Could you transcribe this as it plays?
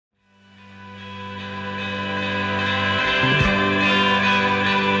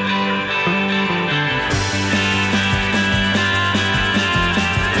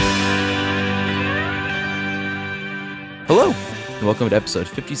welcome to episode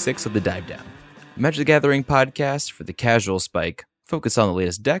 56 of The Dive Down, the Magic the Gathering podcast for the casual spike, focused on the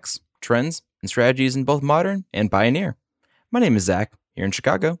latest decks, trends, and strategies in both Modern and Pioneer. My name is Zach, here in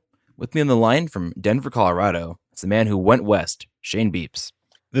Chicago. With me on the line from Denver, Colorado, it's the man who went west, Shane Beeps.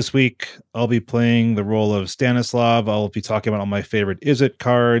 This week, I'll be playing the role of Stanislav. I'll be talking about all my favorite Is-It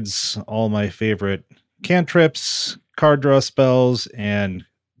cards, all my favorite cantrips, card draw spells, and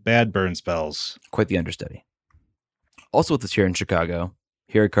bad burn spells. Quite the understudy. Also with us here in Chicago,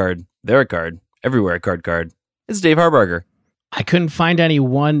 here a card, there a card, everywhere a card, it's Dave Harbarger. I couldn't find any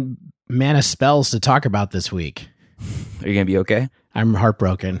one mana spells to talk about this week. Are you going to be okay? I'm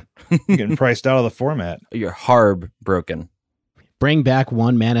heartbroken. You're getting priced out of the format. You're broken. Bring back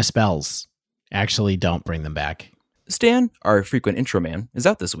one mana spells. Actually, don't bring them back. Stan, our frequent intro man, is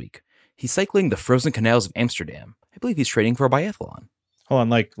out this week. He's cycling the frozen canals of Amsterdam. I believe he's training for a biathlon. Hold on,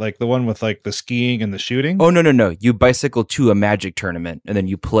 like the one with like the skiing and the shooting? Oh, no. You bicycle to a Magic tournament, and then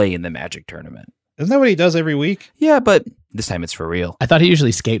you play in the Magic tournament. Isn't that what he does every week? Yeah, but this time it's for real. I thought he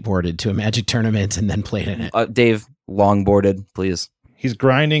usually skateboarded to a Magic tournament and then played in it. Dave, longboarded, please. He's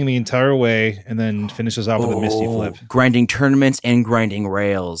grinding the entire way and then finishes off with a Misty Flip. Grinding tournaments and grinding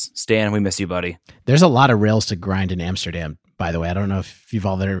rails. Stan, we miss you, buddy. There's a lot of rails to grind in Amsterdam, by the way. I don't know if you've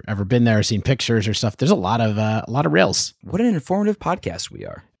all ever been there or seen pictures or stuff. There's a lot of rails. What an informative podcast we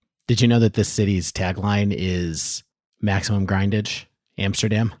are. Did you know that this city's tagline is maximum grindage,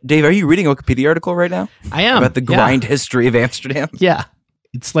 Amsterdam? Dave, are you reading a Wikipedia article right now? I am. About the grind history of Amsterdam? Yeah.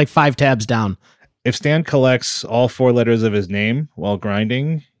 It's like 5 tabs down. If Stan collects all 4 letters of his name while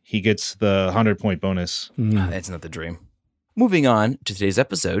grinding, he gets the 100-point bonus. That's not the dream. Moving on to today's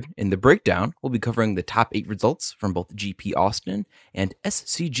episode, in the breakdown, we'll be covering the top 8 results from both GP Austin and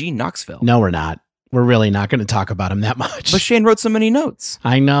SCG Knoxville. No, we're not. We're really not going to talk about him that much. But Shane wrote so many notes.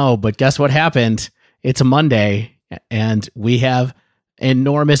 I know, but guess what happened? It's a Monday, and we have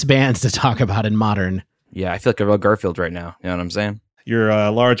enormous bands to talk about in Modern. Yeah, I feel like a real Garfield right now. You know what I'm saying? You're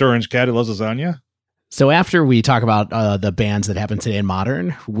a large orange cat who loves lasagna? So after we talk about the bands that happened today in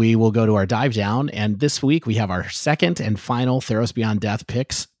Modern, we will go to our dive down. And this week we have our second and final Theros Beyond Death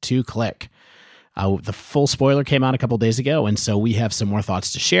picks to click. The full spoiler came out a couple days ago, and so we have some more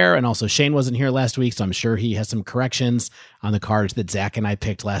thoughts to share. And also Shane wasn't here last week, so I'm sure he has some corrections on the cards that Zach and I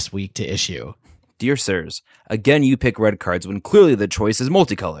picked last week to issue. Dear sirs, again you pick red cards when clearly the choice is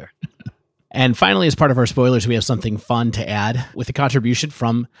multicolor. And finally, as part of our spoilers, we have something fun to add with a contribution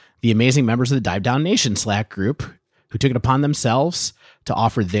from the amazing members of the Dive Down Nation Slack group who took it upon themselves to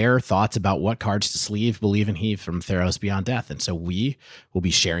offer their thoughts about what cards to sleeve, believe, and heave from Theros Beyond Death. And so we will be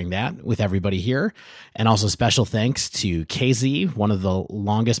sharing that with everybody here. And also special thanks to KZ, one of the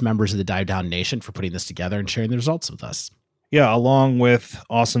longest members of the Dive Down Nation, for putting this together and sharing the results with us. Yeah, along with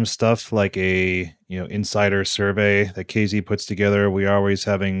awesome stuff like a insider survey that KZ puts together. We are always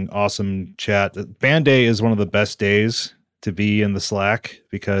having awesome chat. Band Day is one of the best days to be in the Slack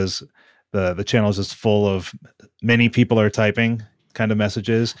because the channel is just full of many people are typing kind of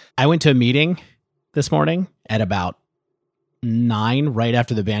messages. I went to a meeting this morning at about 9 right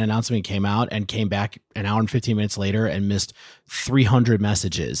after the band announcement came out and came back an hour and 15 minutes later and missed 300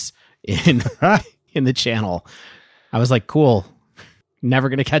 messages in in the channel. I was like, cool. Never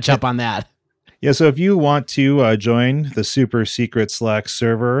going to catch up on that. Yeah, so if you want to join the super secret Slack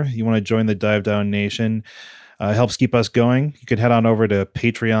server, you want to join the Dive Down Nation, helps keep us going, you can head on over to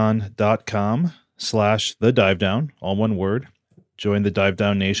patreon.com/thedivedown, all one word. Join the Dive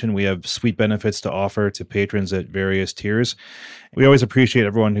Down Nation. We have sweet benefits to offer to patrons at various tiers. We always appreciate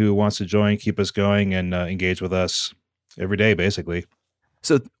everyone who wants to join, keep us going, and engage with us every day, basically.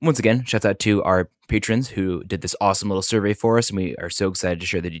 So once again, shout out to our patrons who did this awesome little survey for us, and we are so excited to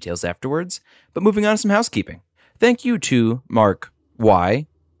share the details afterwards. But moving on to some housekeeping. Thank you to Mark Y,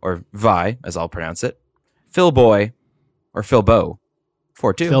 or Vi, as I'll pronounce it, Phil Boy, or Phil Bo,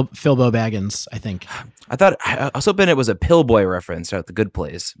 42. Phil Bo Baggins, I think. I was hoping it was a Pillboy reference out The Good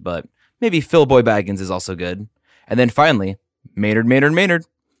Place, but maybe Phil Boy Baggins is also good. And then finally, Maynard,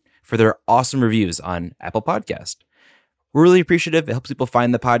 for their awesome reviews on Apple Podcast. We're really appreciative. It helps people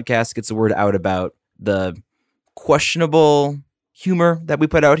find the podcast, gets the word out about the questionable humor that we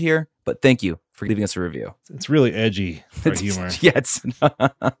put out here. But thank you for giving us a review. It's really edgy for humor. Yeah,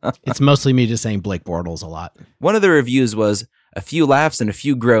 it's mostly me just saying Blake Bortles a lot. One of the reviews was a few laughs and a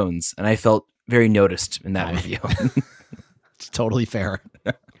few groans, and I felt very noticed in that review. It's totally fair.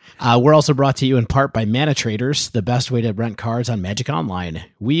 We're also brought to you in part by Mana Traders, the best way to rent cards on Magic Online.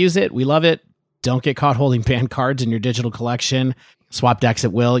 We use it. We love it. Don't get caught holding banned cards in your digital collection. Swap decks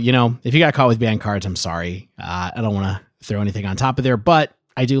at will. If you got caught with banned cards, I'm sorry. I don't want to throw anything on top of there, but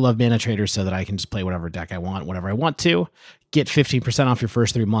I do love Mana Traders so that I can just play whatever deck I want, whenever I want to. Get 15% off your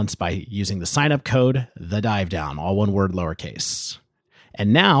first 3 months by using the sign-up code, TheDiveDown, all one word, lowercase.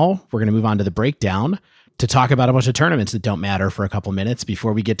 And now we're going to move on to the breakdown to talk about a bunch of tournaments that don't matter for a couple minutes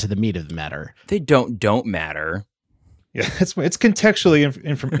before we get to the meat of the matter. They don't matter. Yeah, it's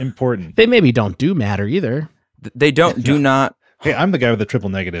contextually important. They maybe don't do matter either. They do not. Hey, I'm the guy with the triple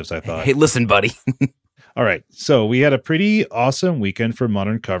negatives, I thought. Hey, listen, buddy. All right, so we had a pretty awesome weekend for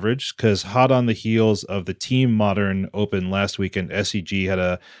Modern coverage because hot on the heels of the Team Modern Open last weekend, SCG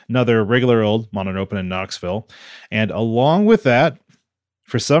had another regular old Modern Open in Knoxville. And along with that,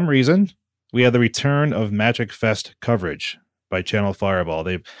 for some reason, we had the return of Magic Fest coverage by Channel Fireball.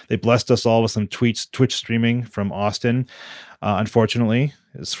 They blessed us all with some Twitch streaming from Austin. Unfortunately,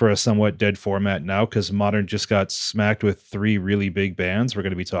 it's for a somewhat dead format now because Modern just got smacked with 3 really big bands we're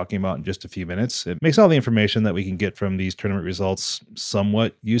going to be talking about in just a few minutes. It makes all the information that we can get from these tournament results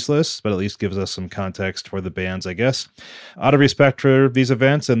somewhat useless, but at least gives us some context for the bands, I guess. Out of respect for these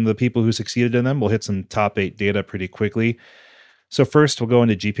events and the people who succeeded in them, we'll hit some top 8 data pretty quickly. So first, we'll go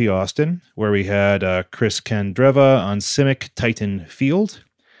into GP Austin, where we had Chris Kandreva on Simic Titan Field.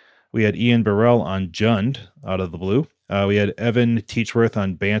 We had Ian Burrell on Jund, out of the blue. We had Evan Teachworth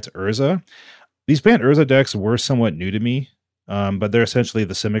on Bant Urza. These Bant Urza decks were somewhat new to me, but they're essentially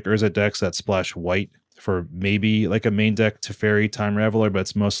the Simic Urza decks that splash white for maybe like a main deck Teferi Time Raveler, but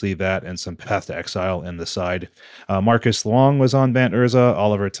it's mostly that and some Path to Exile in the side. Marcus Long was on Bant Urza.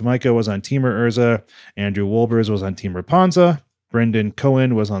 Oliver Tamaika was on Temur Urza. Andrew Wolbers was on Temur Panza. Brendan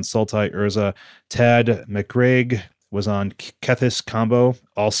Cohen was on Sultai Urza. Tad McGregor was on Kethis Combo,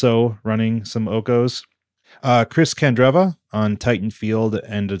 also running some Okos. Chris Kandreva on Titan Field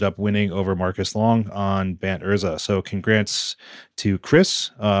ended up winning over Marcus Long on Bant Urza. So congrats to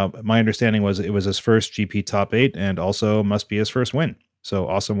Chris. My understanding was it was his first GP top 8 and also must be his first win. So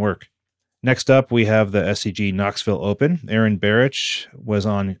awesome work. Next up, we have the SCG Knoxville Open. Aaron Barich was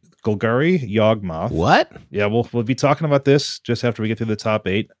on Golgari Yawgmoth. What? Yeah, we'll be talking about this just after we get through the top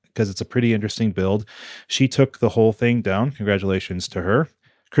 8 because it's a pretty interesting build. She took the whole thing down. Congratulations to her.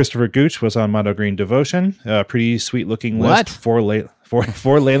 Christopher Gooch was on Mono Green Devotion. A pretty sweet looking list. Four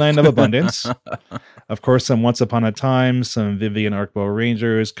Leyline of Abundance. Of course, some Once Upon a Time, some Vivian Arkbow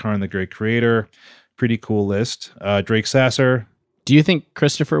Rangers, Karn the Great Creator. Pretty cool list. Drake Sasser. Do you think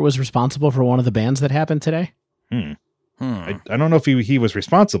Christopher was responsible for one of the bans that happened today? I don't know if he was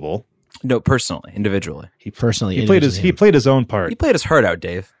responsible. No, personally, individually. He played his own part. He played his heart out,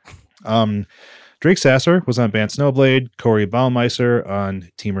 Dave. Drake Sasser was on Bant Snowblade, Corey Baumeister on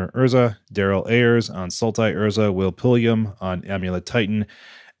Temur Urza, Daryl Ayers on Sultai Urza, Will Pilliam on Amulet Titan,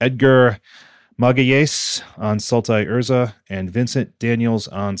 Edgar Magalhaes on Sultai Urza, and Vincent Daniels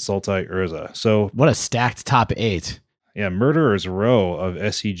on Sultai Urza. So what a stacked top 8. Yeah, murderer's row of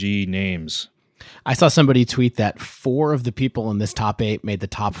SCG names. I saw somebody tweet that 4 of the people in this top 8 made the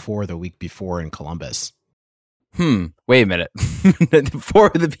top 4 the week before in Columbus. Wait a minute. 4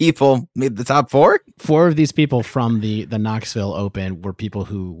 of the people made the top 4? 4 of these people from the Knoxville Open were people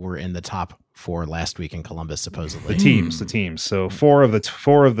who were in the top 4 last week in Columbus, supposedly. The teams. So 4 of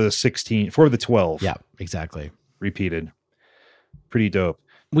the 16, 4 of the 12. Yeah, exactly. Repeated. Pretty dope.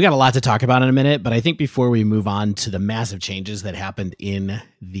 We got a lot to talk about in a minute, but I think before we move on to the massive changes that happened in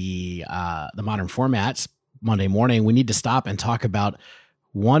the modern formats Monday morning, we need to stop and talk about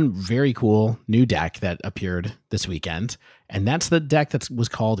one very cool new deck that appeared this weekend, and that's the deck that was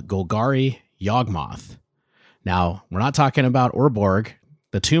called Golgari Yawgmoth. Now, we're not talking about Urborg,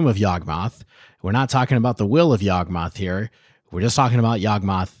 the Tomb of Yawgmoth. We're not talking about the Will of Yawgmoth here. We're just talking about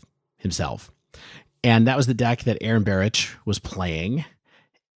Yawgmoth himself. And that was the deck that Aaron Barich was playing.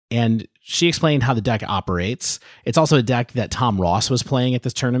 And she explained how the deck operates. It's also a deck that Tom Ross was playing at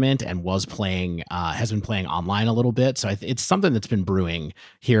this tournament and was playing, has been playing online a little bit. So it's something that's been brewing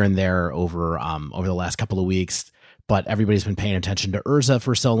here and there over the last couple of weeks. But everybody's been paying attention to Urza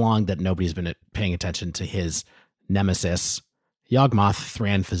for so long that nobody's been paying attention to his nemesis, Yawgmoth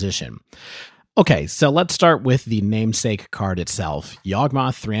Thran Physician. Okay, so let's start with the namesake card itself.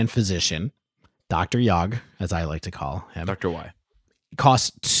 Yawgmoth Thran Physician, Dr. Yawg, as I like to call him. Dr. Y.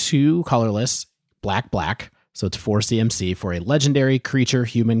 Costs 2 colorless, black, so it's 4 CMC for a legendary creature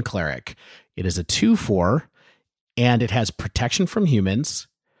human cleric. It is a 2/4, and it has protection from humans.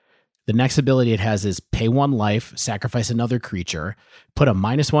 The next ability it has is pay 1 life, sacrifice another creature, put a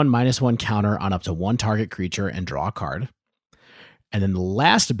 -1/-1 counter on up to 1 target creature, and draw a card. And then the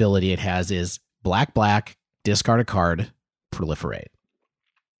last ability it has is black, discard a card, proliferate.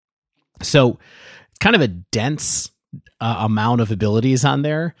 So it's kind of a dense amount of abilities on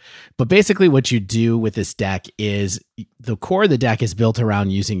there, but basically what you do with this deck is the core of the deck is built around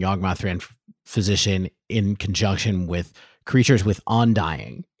using Yawgmoth Thran Physician in conjunction with creatures with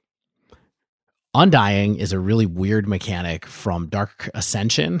Undying. Undying is a really weird mechanic from Dark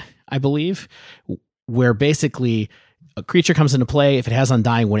Ascension, I believe, where basically a creature comes into play. If it has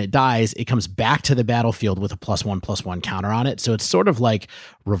Undying, when it dies, it comes back to the battlefield with a +1/+1 counter on it. So it's sort of like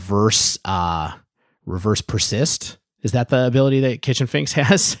reverse persist. Is that the ability that Kitchen Finks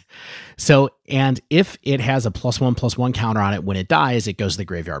has? So, and if it has a +1/+1 counter on it, when it dies, it goes to the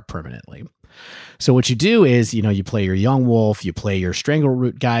graveyard permanently. So what you do is, you play your Young Wolf, you play your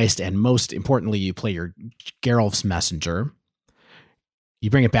Strangleroot Geist, and most importantly, you play your Geralf's Messenger.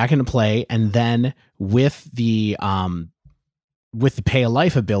 You bring it back into play, and then with the Pay a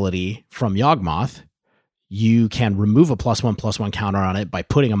Life ability from Yawgmoth, you can remove a +1/+1 counter on it by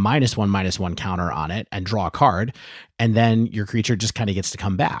putting a -1/-1 counter on it and draw a card, and then your creature just kind of gets to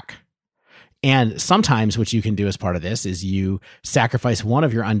come back. And sometimes what you can do as part of this is you sacrifice one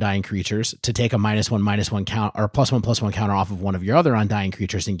of your Undying creatures to take a -1/-1 count or +1/+1 counter off of one of your other Undying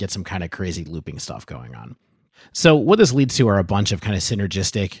creatures and get some kind of crazy looping stuff going on. So what this leads to are a bunch of kind of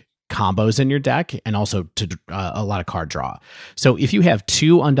synergistic combos in your deck, and also to a lot of card draw. So if you have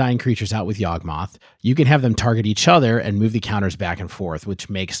two Undying creatures out with Yawgmoth, you can have them target each other and move the counters back and forth, which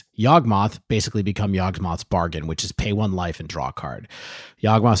makes Yawgmoth basically become Yawgmoth's Bargain, which is pay one life and draw a card.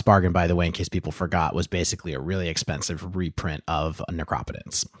 Yawgmoth's Bargain, by the way, in case people forgot, was basically a really expensive reprint of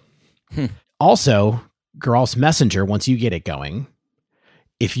Necropotence. Also, Geralf's Messenger, once you get it going,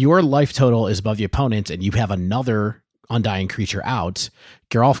 if your life total is above the opponent and you have another Undying creature out,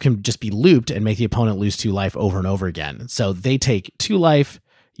 Geralf can just be looped and make the opponent lose 2 life over and over again. So they take 2 life,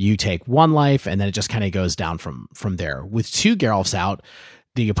 you take 1 life, and then it just kind of goes down from there. With 2 Geralfs out,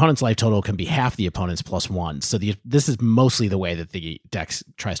 the opponent's life total can be half the opponent's +1. So this is mostly the way that the deck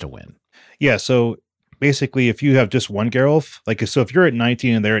tries to win. Yeah, so basically if you have just one Geralf, so if you're at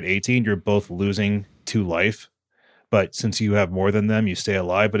 19 and they're at 18, you're both losing 2 life. But since you have more than them, you stay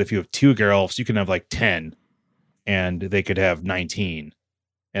alive. But if you have 2 Geralfs, you can have 10. And they could have 19,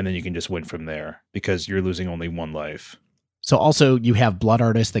 and then you can just win from there because you're losing only 1 life. So also you have Blood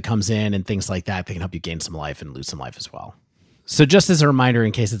Artist that comes in and things like that. They can help you gain some life and lose some life as well. So just as a reminder,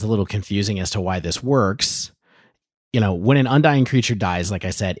 in case it's a little confusing as to why this works, when an Undying creature dies, like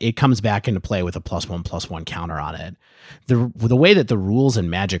I said, it comes back into play with a +1/+1 counter on it. The way that the rules in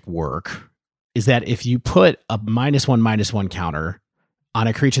Magic work is that if you put a -1/-1 counter on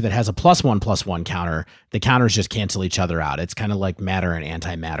a creature that has a +1/+1 counter, the counters just cancel each other out. It's kind of like matter and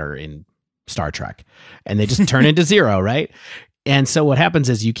antimatter in Star Trek. And they just turn into 0, right? And so what happens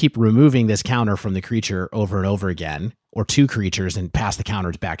is you keep removing this counter from the creature over and over again, or 2 creatures, and pass the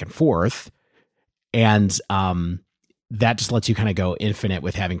counters back and forth. And that just lets you kind of go infinite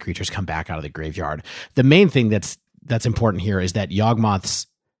with having creatures come back out of the graveyard. The main thing that's important here is that Yawgmoth's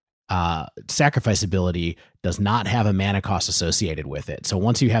sacrifice ability does not have a mana cost associated with it. So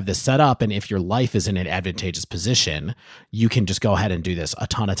once you have this set up, and if your life is in an advantageous position, you can just go ahead and do this a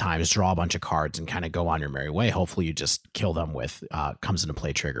ton of times, draw a bunch of cards, and kind of go on your merry way. Hopefully you just kill them with comes into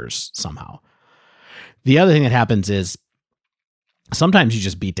play triggers somehow. The other thing that happens is sometimes you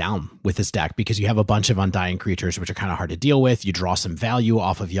just beat down with this deck because you have a bunch of Undying creatures, which are kind of hard to deal with. You draw some value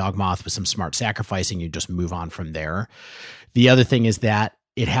off of Yawgmoth with some smart sacrificing. You just move on from there. The other thing is that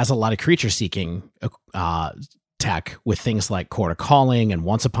it has a lot of creature seeking tech with things like Court of Calling and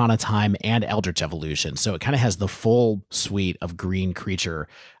Once Upon a Time and Eldritch Evolution. So it kind of has the full suite of green creature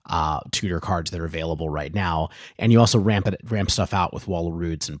tutor cards that are available right now. And you also ramp stuff out with Wall of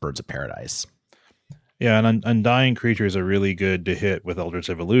Roots and Birds of Paradise. Yeah, and Undying creatures are really good to hit with Eldritch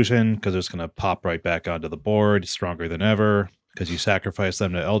Evolution because it's going to pop right back onto the board, stronger than ever, because you sacrifice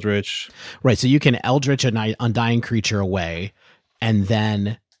them to Eldritch. Right, so you can Eldritch an Undying creature away, and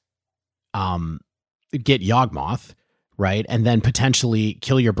then get Yawgmoth, right? And then potentially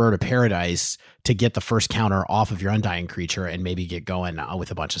kill your Bird of Paradise to get the first counter off of your Undying creature and maybe get going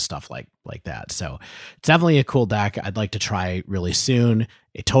with a bunch of stuff like that. So it's definitely a cool deck I'd like to try really soon.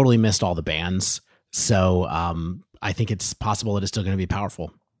 It totally missed all the bans. So I think it's possible that it's still going to be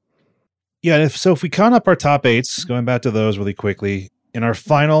powerful. Yeah, if we count up our top 8s, going back to those really quickly, in our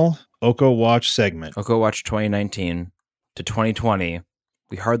final Oko Watch segment. Oko Watch 2019 to 2020,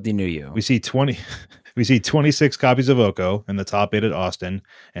 we hardly knew you. We see 26 copies of Oko in the top 8 at Austin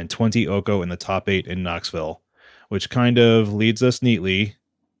and 20 Oko in the top 8 in Knoxville, which kind of leads us neatly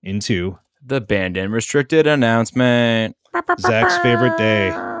into the banned and restricted announcement. Zach's favorite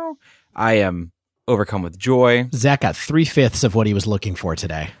day. I am overcome with joy. Zach got 3/5 of what he was looking for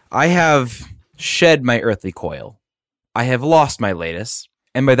today. I have shed my earthly coil. I have lost my latest,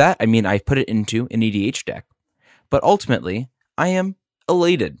 and by that I mean I put it into an EDH deck. But ultimately, I am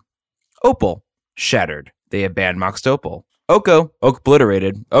elated. Opal, shattered. They have banned Moxed Opal. Oko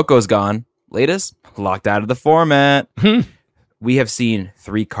obliterated. Oko's gone. Latest, locked out of the format. We have seen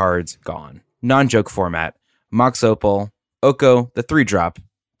 3 cards gone. Non-joke format. Mox Opal, Oko, the 3-drop.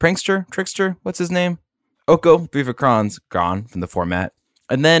 Prankster? Trickster? What's his name? Oko, 3 of Crons, gone from the format.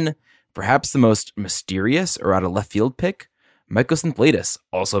 And then, perhaps the most mysterious or out of left field pick, Mycosynth Latest,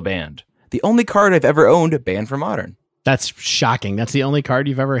 also banned. The only card I've ever owned banned from Modern. That's shocking. That's the only card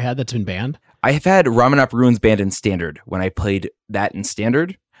you've ever had that's been banned? I have had Ramanop Ruins banned in Standard when I played that in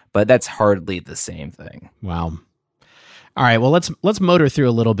Standard, but that's hardly the same thing. Wow. All right, well, let's motor through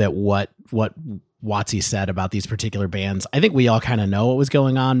a little bit what WotC said about these particular bans. I think we all kind of know what was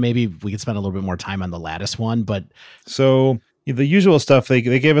going on. Maybe we could spend a little bit more time on the lattice one, but so the usual stuff, they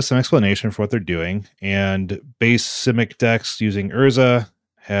gave us some explanation for what they're doing, and base Simic decks using Urza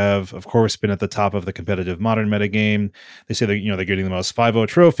have, of course, been at the top of the competitive Modern metagame. They say they're getting the most 5-0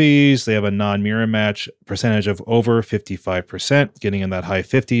 trophies. They have a non-mirror match percentage of over 55%, getting in that high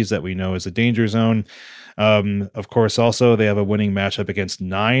 50s that we know is a danger zone. Of course, also, they have a winning matchup against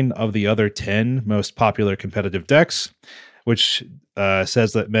 9 of the other 10 most popular competitive decks, which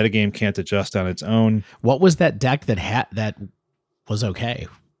says that metagame can't adjust on its own. What was that deck that was okay?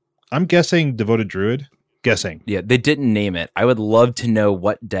 I'm guessing Devoted Druid. Guessing. Yeah, they didn't name it. I would love to know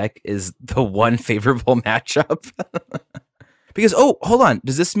what deck is the one favorable matchup. Because, hold on.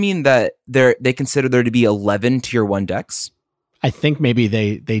 Does this mean that they consider there to be 11 tier 1 decks? I think maybe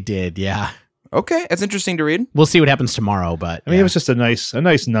they did, yeah. Okay, that's interesting to read. We'll see what happens tomorrow, but I mean, it was just a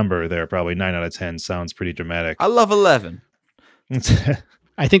nice number there. Probably 9 out of 10 sounds pretty dramatic. I love 11.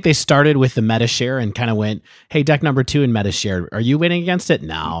 I think they started with the meta share and kind of went, hey, deck number 2 in meta share, are you winning against it?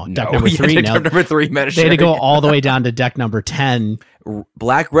 No. Deck number 3, no. Deck number 3 meta share. They had to go all the way down to deck number 10.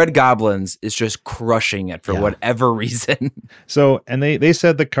 Black Red Goblins is just crushing it for whatever reason. So, and they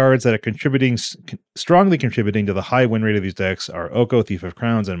said the cards that are strongly contributing to the high win rate of these decks are Oko, Thief of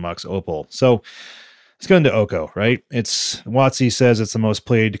Crowns, and Mox Opal. So let's go into Oko, right? WotC says it's the most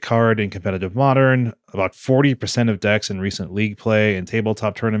played card in competitive Modern. About 40% of decks in recent league play and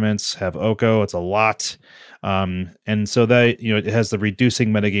tabletop tournaments have Oko. It's a lot. And so that, it has the reducing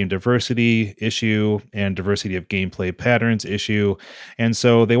metagame diversity issue and diversity of gameplay patterns issue. And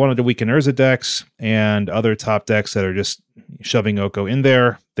so they wanted to weaken Urza decks and other top decks that are just shoving Oko in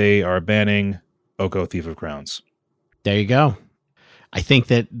there. They are banning Oko, Thief of Crowns. There you go. I think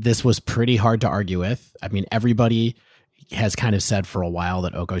that this was pretty hard to argue with. I mean, everybody has kind of said for a while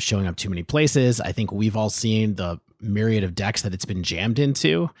that Oko's showing up too many places. I think we've all seen the myriad of decks that it's been jammed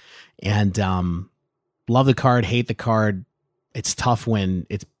into, and love the card, hate the card. It's tough when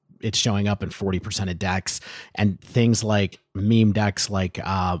it's showing up in 40% of decks, and things like meme decks like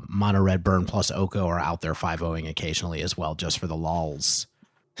Mono Red Burn plus Oko are out there 5-0ing occasionally as well, just for the lulz.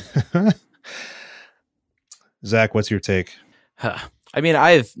 Zach, what's your take? I mean,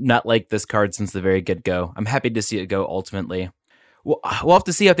 I've not liked this card since the very get-go. I'm happy to see it go ultimately. We'll have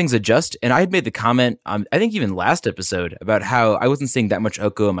to see how things adjust. And I had made the comment, I think even last episode, about how I wasn't seeing that much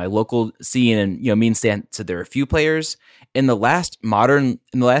Oko in my local scene. And, me and Stan said there were a few players. In the last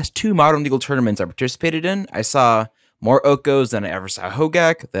 2 Modern Legal tournaments I participated in, I saw more Okos than I ever saw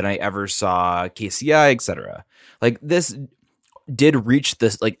Hogak, than I ever saw KCI, etc. Like, this did reach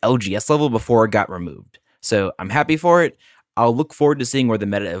this LGS level before it got removed. So I'm happy for it. I'll look forward to seeing where the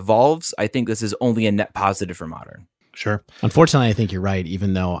meta evolves. I think this is only a net positive for Modern. Sure. Unfortunately, I think you're right,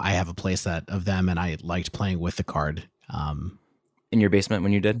 even though I have a playset of them and I liked playing with the card. In your basement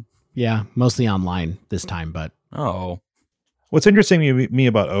when you did? Yeah, mostly online this time, but... Oh. What's interesting to me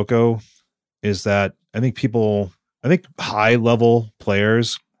about Oko is that I think high-level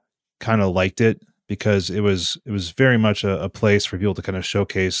players kind of liked it because it was very much a place for people to kind of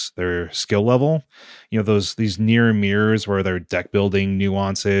showcase their skill level. These near mirrors where their deck building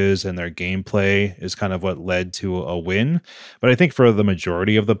nuances and their gameplay is kind of what led to a win. But I think for the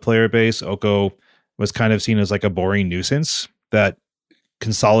majority of the player base, Oko was kind of seen as like a boring nuisance that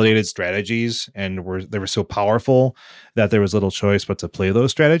consolidated strategies and they were so powerful that there was little choice but to play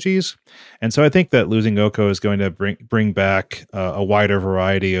those strategies. And so I think that losing Oko is going to bring back a wider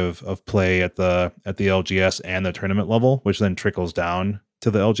variety of play at the LGS and the tournament level, which then trickles down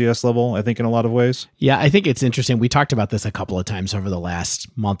to the LGS level, I think, in a lot of ways. Yeah, I think it's interesting. We talked about this a couple of times over the last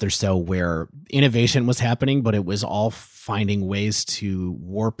month or so, where innovation was happening, but it was all finding ways to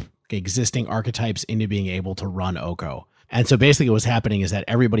warp existing archetypes into being able to run Oko. And so basically what's happening is that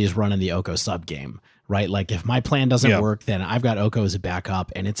everybody's running the Oko sub game, right? Like if my plan doesn't work, then I've got Oko as a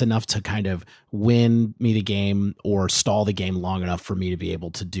backup, and it's enough to kind of win me the game or stall the game long enough for me to be able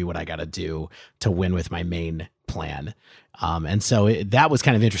to do what I got to do to win with my main plan. And so that was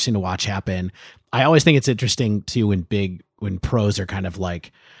kind of interesting to watch happen. I always think it's interesting too when big when pros are kind of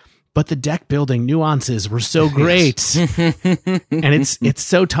like, but the deck building nuances were so great. And it's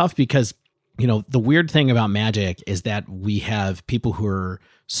so tough because, you know, the weird thing about Magic is that we have people who are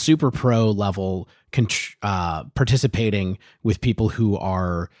super pro level participating with people who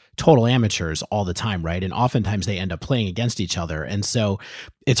are total amateurs all the time, right? And oftentimes they end up playing against each other. And so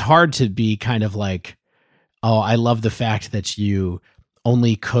it's hard to be kind of like, oh, I love the fact that you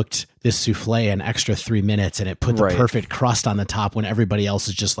only cooked this souffle an extra 3 minutes and it put the perfect crust on the top when everybody else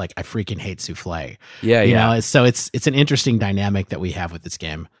is just like, I freaking hate souffle. Yeah. You know, so it's an interesting dynamic that we have with this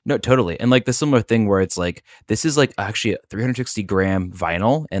game. No, totally. And like the similar thing where it's like, this is like actually a 360 gram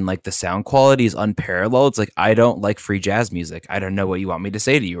vinyl and like the sound quality is unparalleled. It's like, I don't like free jazz music. I don't know what you want me to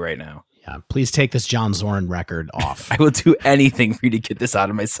say to you right now. Yeah. Please take this John Zorn record off. I will do anything for you to get this out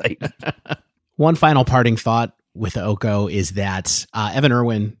of my sight. One final parting thought with Oko is that Evan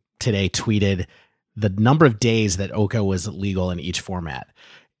Irwin today tweeted the number of days that Oko was legal in each format.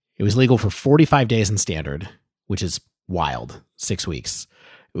 It was legal for 45 days in Standard, which is wild, 6 weeks.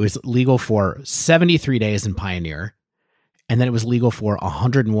 It was legal for 73 days in Pioneer, and then it was legal for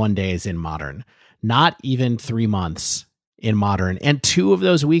 101 days in Modern. Not even 3 months in Modern. And 2 of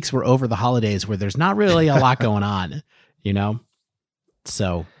those weeks were over the holidays where there's not really a lot going on, you know?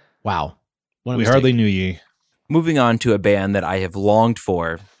 So, wow. We hardly knew ye. Moving on to a band that I have longed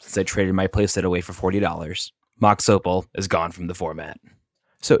for since I traded my playset away for $40, Mox Opal is gone from the format.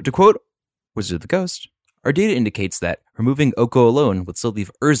 So to quote Wizard of the Coast, our data indicates that removing Oko alone would still leave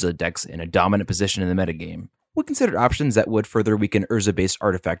Urza decks in a dominant position in the metagame. We considered options that would further weaken Urza-based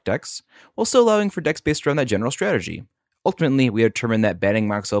artifact decks, while still allowing for decks based around that general strategy. Ultimately, we determined that banning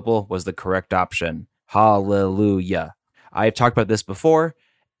Mox Opal was the correct option. Hallelujah. I've talked about this before.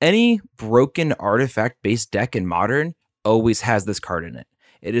 Any broken artifact-based deck in Modern always has this card in it.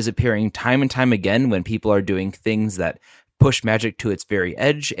 It is appearing time and time again when people are doing things that push Magic to its very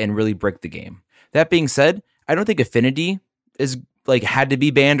edge and really break the game. That being said, I don't think Affinity is like had to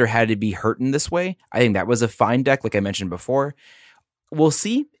be banned or had to be hurt in this way. I think that was a fine deck, like I mentioned before. We'll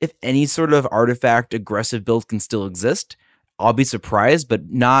see if any sort of artifact aggressive build can still exist. I'll be surprised, but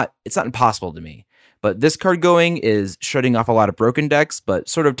it's not impossible to me. But this card going is shutting off a lot of broken decks, but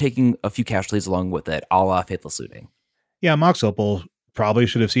sort of taking a few casualties along with it, a la Faithless Looting. Yeah, Mox Opal probably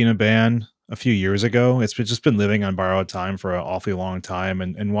should have seen a ban a few years ago. It's just been living on borrowed time for an awfully long time.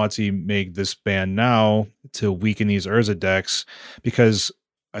 And WotC made this ban now to weaken these Urza decks because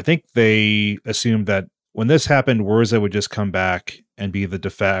I think they assumed that when this happened, Urza would just come back and be the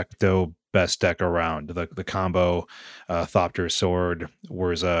de facto best deck around, the combo Thopter Sword,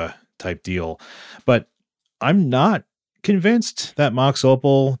 Urza type deal. But I'm not convinced that Mox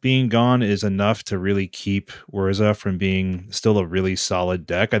Opal being gone is enough to really keep Urza from being still a really solid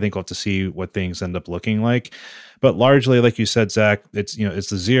deck. I think we'll have to see what things end up looking like. But largely, like you said, Zach, it's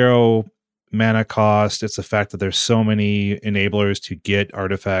the 0 mana cost. It's the fact that there's so many enablers to get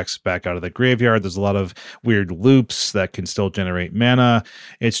artifacts back out of the graveyard. There's a lot of weird loops that can still generate mana.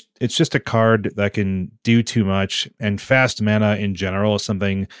 It's just a card that can do too much, and fast mana in general is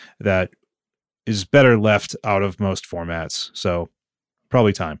something that is better left out of most formats. So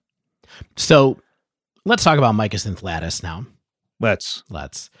probably time. So let's talk about Mycosynth Lattice now. Let's.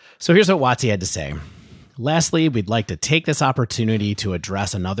 So here's what WotC had to say. Lastly, we'd like to take this opportunity to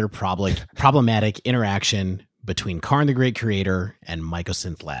address another problematic interaction between Karn the Great Creator and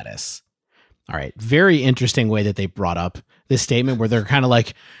Mycosynth Lattice. All right. Very interesting way that they brought up this statement where they're kind of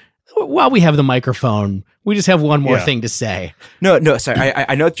like, while we have the microphone, we just have one more thing to say. No, sorry.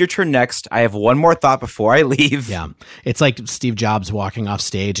 I know it's your turn next. I have one more thought before I leave. Yeah. It's like Steve Jobs walking off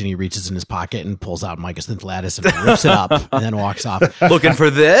stage and he reaches in his pocket and pulls out Mycosynth Lattice and rips it up and then walks off. Looking for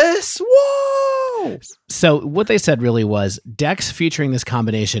this? Whoa! So what they said really was decks featuring this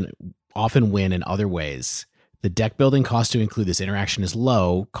combination often win in other ways. The deck building cost to include this interaction is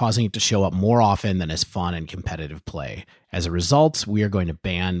low, causing it to show up more often than as fun and competitive play. As a result, we are going to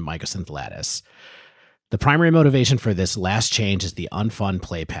ban Mycosynth Lattice. The primary motivation for this last change is the unfun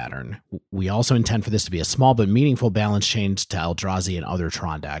play pattern. We also intend for this to be a small but meaningful balance change to Eldrazi and other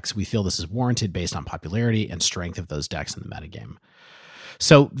Tron decks. We feel this is warranted based on popularity and strength of those decks in the metagame.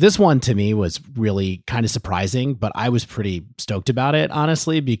 So this one to me was really kind of surprising, but I was pretty stoked about it,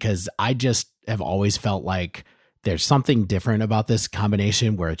 honestly, because I just have always felt like there's something different about this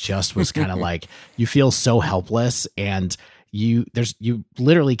combination where it just was kind of like you feel so helpless and you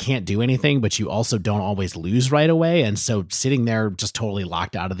literally can't do anything, but you also don't always lose right away. And so sitting there just totally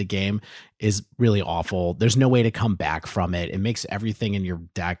locked out of the game is really awful. There's no way to come back from it. It makes everything in your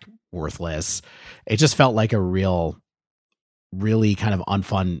deck worthless. It just felt like a real really kind of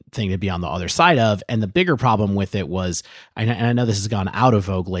unfun thing to be on the other side of. And the bigger problem with it was, and I know this has gone out of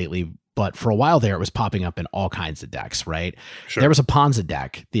vogue lately, but for a while there, it was popping up in all kinds of decks, right? Sure. There was a Ponza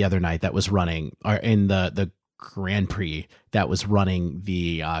deck the other night that was running, or in the Grand Prix, that was running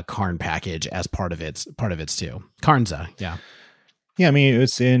the Karn package as part of its too. Karnza, yeah. Yeah, I mean,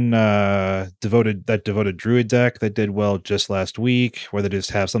 it's in devoted druid deck that did well just last week, where they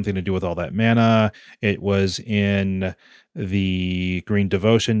just have something to do with all that mana. It was in the green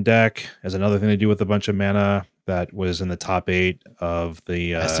devotion deck as another thing to do with a bunch of mana that was in the top 8 of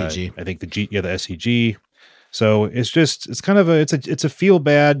the SCG. I think the SCG. So it's kind of a feel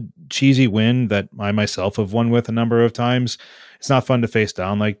bad cheesy win that I myself have won with a number of times. It's not fun to face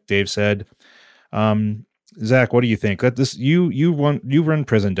down, like Dave said. Zach, what do you think? That this you run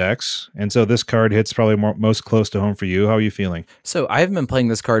prison decks, and so this card hits probably most close to home for you. How are you feeling? So I've been playing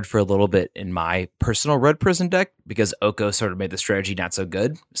this card for a little bit in my personal red prison deck because Oko sort of made the strategy not so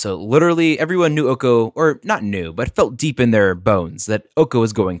good. So literally everyone knew Oko, or not knew, but felt deep in their bones that Oko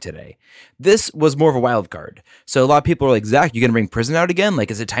was going today. This was more of a wild card. So a lot of people were like, Zach, you gonna bring prison out again? Like,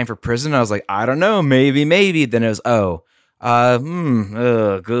 is it time for prison? I was like, I don't know, maybe. Then it was,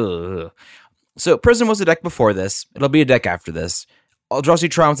 good. So Prism was a deck before this. It'll be a deck after this.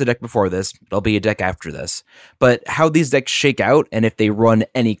 Eldrazi Tron was a deck before this. It'll be a deck after this. But how these decks shake out and if they run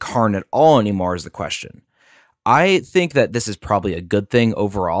any Karn at all anymore is the question. I think that this is probably a good thing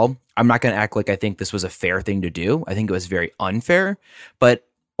overall. I'm not going to act like I think this was a fair thing to do. I think it was very unfair. But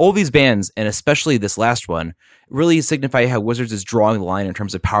all these bans, and especially this last one, really signify how Wizards is drawing the line in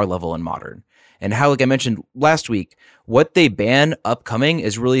terms of power level in Modern. And how, like I mentioned last week, what they ban upcoming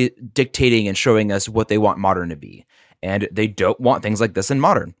is really dictating and showing us what they want Modern to be. And they don't want things like this in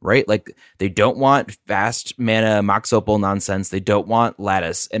Modern, right? Like, they don't want fast mana, Mox Opal nonsense. They don't want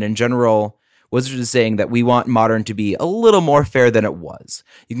Lattice. And in general, Wizards is saying that we want Modern to be a little more fair than it was.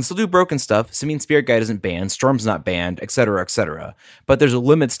 You can still do broken stuff. Simian Spirit Guide isn't banned. Storm's not banned, etc., etc. But there's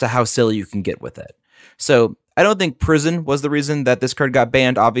limits to how silly you can get with it. So I don't think Prison was the reason that this card got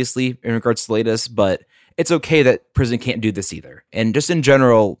banned, obviously, in regards to latest, but it's okay that Prison can't do this either. And just in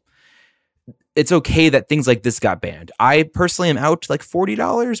general, it's okay that things like this got banned. I personally am out like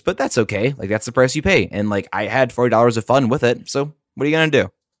 $40, but that's okay. Like, that's the price you pay. And like, I had $40 of fun with it. So what are you going to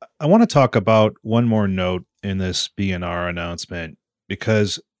do? I want to talk about one more note in this BNR announcement,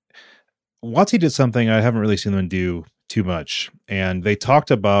 because WotC did something I haven't really seen them do too much. And they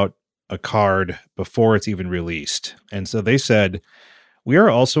talked about a card before it's even released. And so they said, we are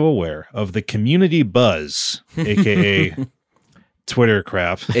also aware of the community buzz, aka Twitter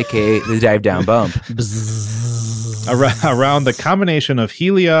crap, aka the dive down bump, around the combination of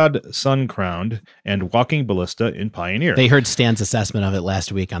Heliod, Suncrowned, and Walking Ballista in Pioneer. They heard Stan's assessment of it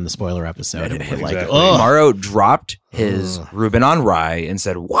last week on the spoiler episode, and were like, Exactly. "Oh, Morrow dropped his Reuben on Rye and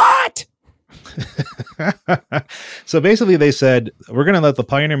said, what? So basically they said, we're going to let the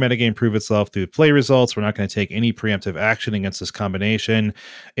Pioneer metagame prove itself through play results. We're not going to take any preemptive action against this combination.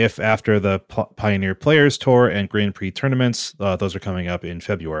 If after the Pioneer Players Tour and Grand Prix tournaments, those are coming up in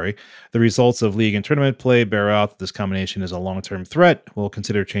February, the results of league and tournament play bear out that this combination is a long-term threat, we'll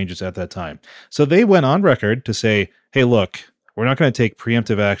consider changes at that time. So they went on record to say, hey, look, we're not going to take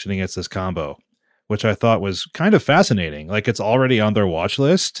preemptive action against this combo, which I thought was kind of fascinating. Like, it's already on their watch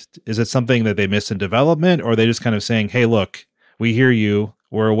list. Is it something that they missed in development, or are they just kind of saying, hey, look, we hear you,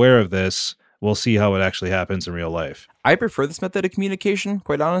 we're aware of this, we'll see how it actually happens in real life? I prefer this method of communication,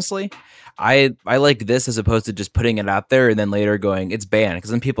 quite honestly. I like this as opposed to just putting it out there and then later going, it's banned.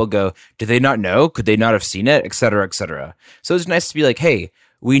 Because then people go, did they not know? Could they not have seen it? Et cetera, et cetera. So it's nice to be like, hey,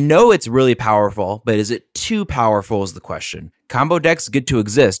 we know it's really powerful, but is it too powerful is the question. Combo decks get to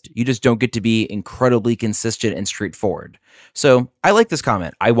exist. You just don't get to be incredibly consistent and straightforward. So I like this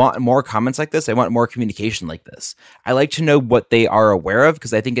comment. I want more comments like this. I want more communication like this. I like to know what they are aware of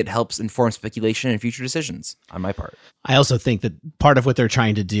because I think it helps inform speculation and future decisions on my part. I also think that part of what they're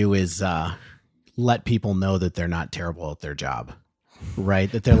trying to do is let people know that they're not terrible at their job.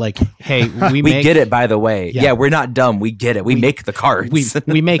 Right, that they're like, hey, we get it. By the way, yeah, we're not dumb. We get it. We make the cards.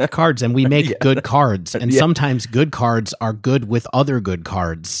 We make cards, and we make good cards, and sometimes good cards are good with other good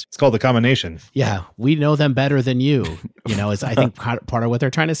cards. It's called the combination. Yeah, we know them better than you. You know, is I think part of what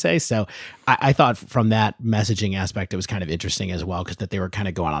they're trying to say. So I thought from that messaging aspect, it was kind of interesting as well, because that they were kind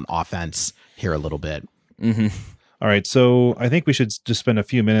of going on offense here a little bit. Mm-hmm. All right, so I think we should just spend a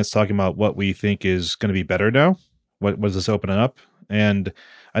few minutes talking about what we think is going to be better now. What was this opening up? And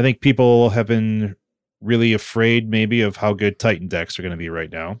I think people have been really afraid maybe of how good Titan decks are going to be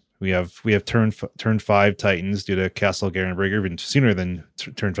right now. We have turn 5 Titans due to Castle Garenbreaker. Even sooner than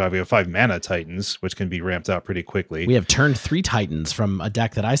turn 5, we have 5 mana Titans, which can be ramped out pretty quickly. We have turn 3 Titans from a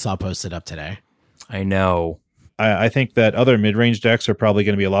deck that I saw posted up today. I know. I think that other mid-range decks are probably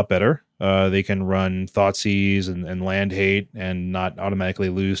going to be a lot better. They can run Thoughtseize and Land Hate and not automatically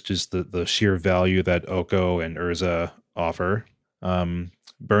lose just the sheer value that Oko and Urza offer.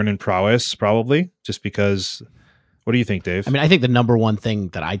 Burn and Prowess, probably, just because... What do you think, Dave? I mean, I think the number one thing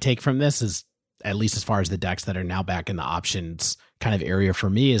that I take from this is, at least as far as the decks that are now back in the options kind of area for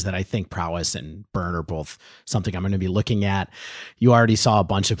me, is that I think Prowess and Burn are both something I'm going to be looking at. You already saw a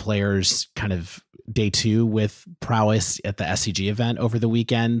bunch of players kind of day 2 with Prowess at the SCG event over the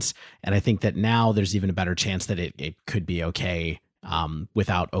weekend. And I think that now there's even a better chance that it could be okay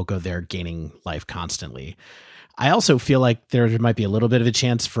without Oko there gaining life constantly. I also feel like there might be a little bit of a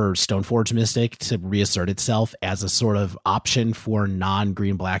chance for Stoneforge Mystic to reassert itself as a sort of option for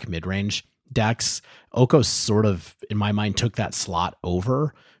non-green-black mid-range decks. Oko sort of, in my mind, took that slot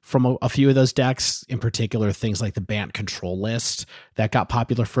over from a few of those decks, in particular things like the Bant control list that got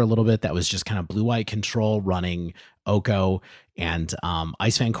popular for a little bit. That was just kind of blue-white control running Oko and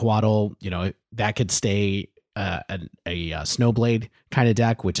Icefang Coatl. You know, that could stay a Snowblade kind of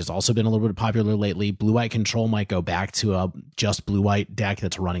deck, which has also been a little bit popular lately. Blue-white control might go back to a just blue-white deck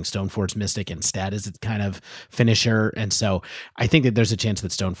that's running Stoneforge Mystic instead as its kind of finisher. And so I think that there's a chance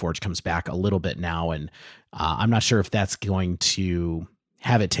that Stoneforge comes back a little bit now. And I'm not sure if that's going to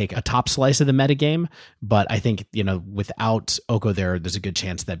have it take a top slice of the metagame, but I think, you know, without Oko there's a good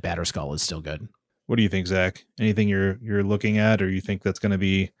chance that Batterskull is still good. What do you think, Zach? Anything you're looking at, or you think that's going to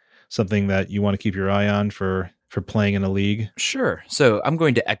be something that you want to keep your eye on for playing in a league? Sure. So I'm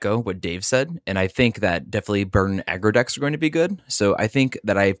going to echo what Dave said, and I think that definitely burn aggro decks are going to be good. So I think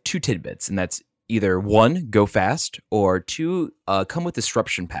that I have 2 tidbits, and that's either 1, go fast, or 2, come with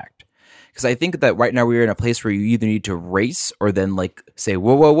Disruption Pact. Because I think that right now we're in a place where you either need to race or then like say,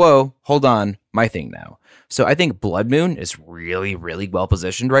 whoa, hold on, my thing now. So I think Blood Moon is really, really well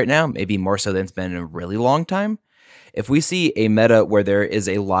positioned right now, maybe more so than it's been in a really long time. If we see a meta where there is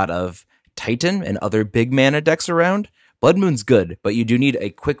a lot of Titan and other big mana decks around, Blood Moon's good, but you do need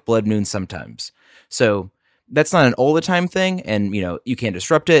a quick Blood Moon sometimes. So that's not an all the time thing, and you know you can't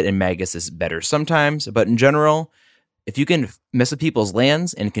disrupt it, and Magus is better sometimes, but in general, if you can mess with people's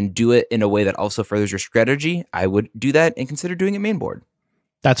lands and can do it in a way that also furthers your strategy, I would do that and consider doing it main board.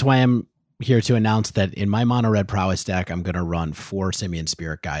 That's why I'm here to announce that in my mono red Prowess deck, I'm going to run 4 Simian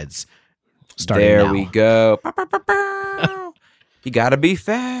Spirit Guides. There now. We go. You gotta be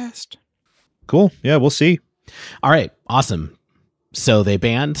fast. Cool. Yeah, we'll see. All right. Awesome. So they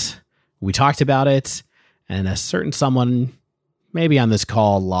banned. We talked about it. And a certain someone, maybe on this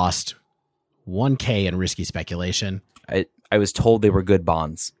call, lost 1K in risky speculation. I was told they were good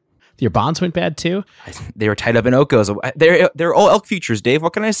bonds. Your bonds went bad too? They were tied up in Okos. They're all elk futures, Dave.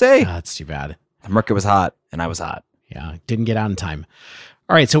 What can I say? That's too bad. The market was hot, and I was hot. Yeah, didn't get out in time.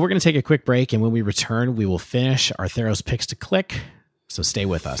 All right, so we're going to take a quick break, and when we return, we will finish our Theros picks to click. So stay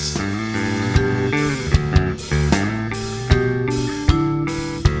with us.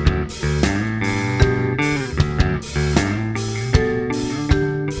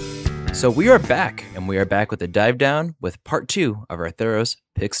 So we are back, and we are back with a dive down with part 2 of our Theros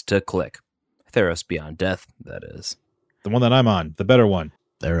picks to click. Theros Beyond Death, that is. The one that I'm on, the better one.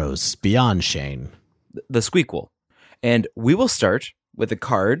 Theros Beyond Shane. The Squeakquel. And we will start with a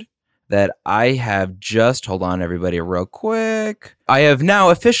card that I have just, hold on everybody real quick. I have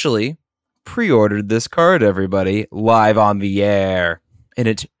now officially pre-ordered this card, everybody, live on the air. And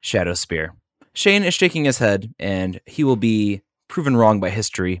it's Shadow Spear. Shane is shaking his head, and he will be proven wrong by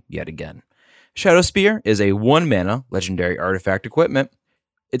history yet again. Shadow Spear is a 1-mana legendary artifact equipment.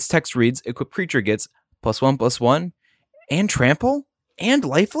 Its text reads, equipped creature gets +1/+1 and trample and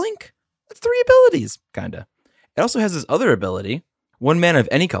lifelink? That's 3 abilities, kinda. It also has this other ability, 1 mana of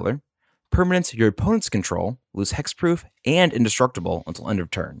any color, permanents your opponent's control, lose hexproof and indestructible until end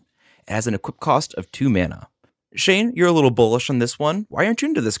of turn. It has an equip cost of 2 mana. Shane, you're a little bullish on this one. Why aren't you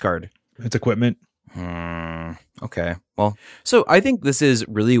into this card? It's equipment. Okay. Well, so I think this is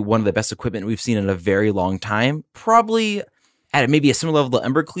really one of the best equipment we've seen in a very long time. Probably at maybe a similar level to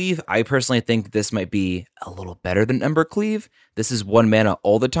Embercleave. I personally think this might be a little better than Embercleave. This is 1 mana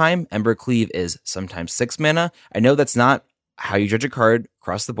all the time. Embercleave is sometimes 6 mana. I know that's not how you judge a card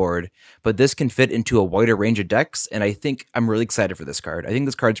across the board, but this can fit into a wider range of decks, and I think I'm really excited for this card. I think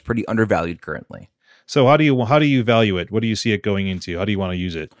this card's pretty undervalued currently. So how do you value it? What do you see it going into? How do you want to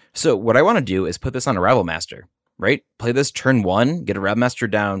use it? So what I want to do is put this on a Ravel Master. right? Play this turn 1, get a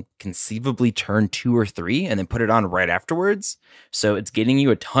Rabmaster down, conceivably turn 2 or 3, and then put it on right afterwards. So it's getting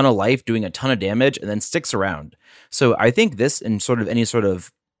you a ton of life, doing a ton of damage, and then sticks around. So I think this and sort of any sort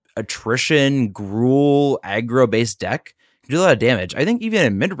of attrition, gruel, aggro-based deck can do a lot of damage. I think even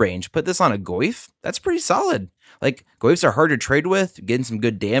in mid-range, put this on a Goyf, that's pretty solid. Like, Goyfs are hard to trade with, getting some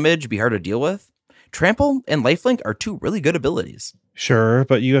good damage, be hard to deal with. Trample and Lifelink are 2 really good abilities. Sure,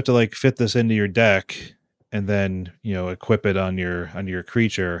 but you have to like fit this into your deck and then, equip it on your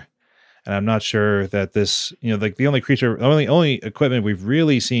creature. And I'm not sure that this, like the only equipment we've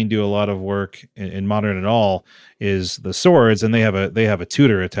really seen do a lot of work in Modern at all is the swords, and they have a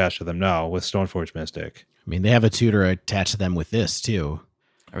tutor attached to them now with Stoneforge Mystic. I mean, they have a tutor attached to them with this too.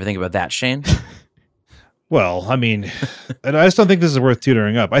 Ever think about that, Shane? Well, I mean, I just don't think this is worth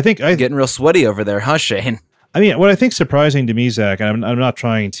tutoring up. I think Getting real sweaty over there, huh, Shane? I mean, what I think surprising to me, Zach, and I'm not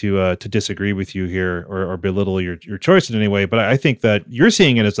trying to disagree with you here or belittle your choice in any way, but I think that you're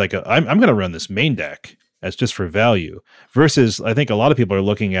seeing it as like I'm going to run this main deck as just for value, versus I think a lot of people are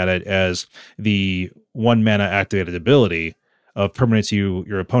looking at it as the 1 mana activated ability of permanents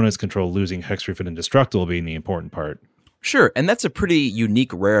your opponents control losing hexproof and indestructible being the important part. Sure, and that's a pretty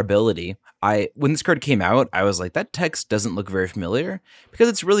unique, rare ability. When this card came out, I was like, that text doesn't look very familiar, because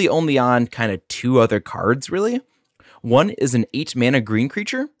it's really only on kind of 2 other cards, really. One is an 8 mana green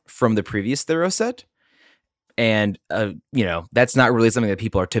creature from the previous Theros set, and, that's not really something that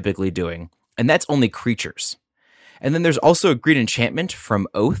people are typically doing, and that's only creatures. And then there's also a green enchantment from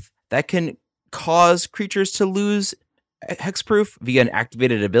Oath that can cause creatures to lose hexproof via an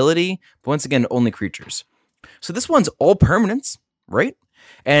activated ability, but once again, only creatures. So this one's all permanents, right?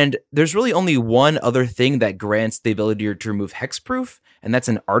 And there's really only one other thing that grants the ability to remove hexproof, and that's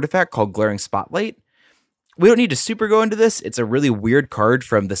an artifact called Glaring Spotlight. We don't need to super go into this. It's a really weird card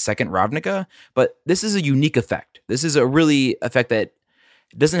from the second Ravnica, but this is a unique effect. This is a really effect that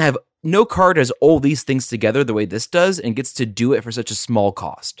doesn't have, no card has all these things together the way this does and gets to do it for such a small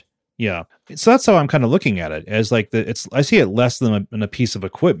cost. Yeah. So that's how I'm kind of looking at it, as like I see it less than a piece of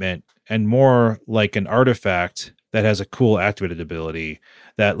equipment and more like an artifact that has a cool activated ability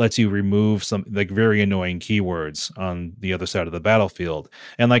that lets you remove some like very annoying keywords on the other side of the battlefield.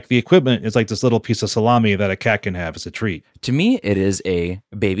 And like the equipment is like this little piece of salami that a cat can have as a treat. To me, it is a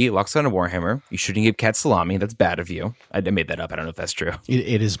baby walks on a Warhammer. You shouldn't give cat salami. That's bad of you. I made that up. I don't know if that's true.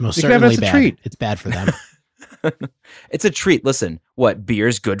 It is most certainly bad. Treat. It's bad for them. It's a treat. Listen, what,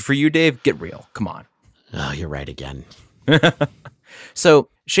 beer's good for you, Dave? Get real. Come on. Oh, you're right again. So,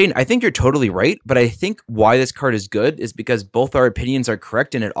 Shane, I think you're totally right, but I think why this card is good is because both our opinions are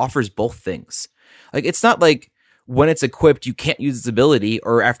correct and it offers both things. Like, it's not like when it's equipped, you can't use its ability,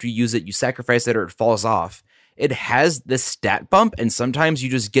 or after you use it, you sacrifice it or it falls off. It has this stat bump, and sometimes you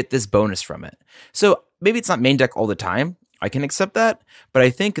just get this bonus from it. So maybe it's not main deck all the time. I can accept that, but I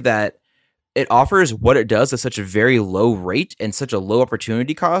think that it offers what it does at such a very low rate and such a low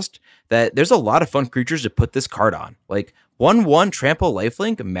opportunity cost that there's a lot of fun creatures to put this card on. Like, 1/1 Trample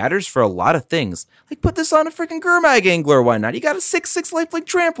Lifelink matters for a lot of things. Like, put this on a freaking Gurmag Angler, why not? You got a 6/6 Lifelink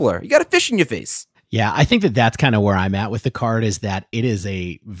Trampler. You got a fish in your face. Yeah, I think that's kind of where I'm at with the card, is that it is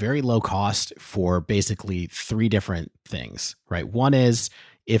a very low cost for basically 3 different things, right? One is,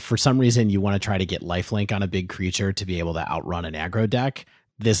 if for some reason you want to try to get lifelink on a big creature to be able to outrun an aggro deck,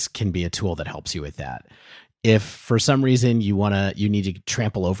 this can be a tool that helps you with that. If for some reason you need to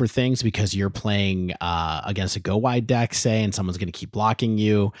trample over things because you're playing against a go wide deck, say, and someone's going to keep blocking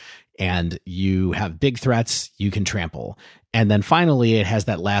you, and you have big threats, you can trample. And then finally, it has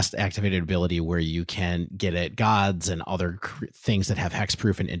that last activated ability where you can get at gods and other things that have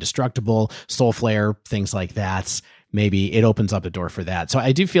hexproof and indestructible, soul flare, things like that. Maybe it opens up a door for that. So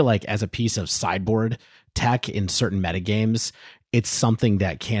I do feel like as a piece of sideboard tech in certain metagames, it's something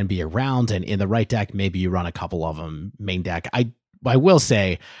that can be around, and in the right deck, maybe you run a couple of them main deck. I will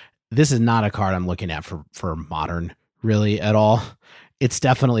say this is not a card I'm looking at for Modern really at all. It's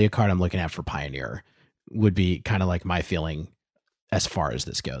definitely a card I'm looking at for Pioneer, would be kind of like my feeling as far as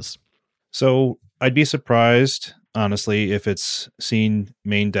this goes. So I'd be surprised, honestly, if it's seen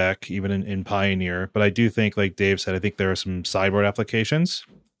main deck, even in Pioneer. But I do think, like Dave said, I think there are some sideboard applications.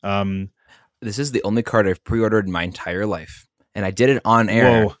 This is the only card I've pre-ordered in my entire life. And I did it on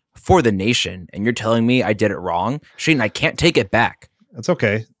air for the nation. And you're telling me I did it wrong? Shane, I can't take it back. That's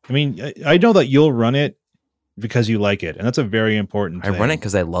okay. I mean, I know that you'll run it because you like it. And that's a very important thing. I run it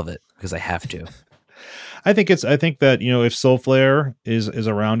because I love it, because I have to. I think that, if Soul Flare is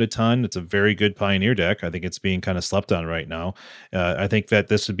around a ton, it's a very good Pioneer deck. I think it's being kind of slept on right now. I think that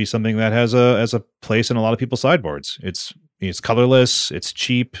this would be something that has a place in a lot of people's sideboards. It's colorless, it's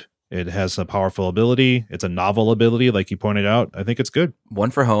cheap, It has a powerful ability. It's a novel ability, like you pointed out. I think it's good.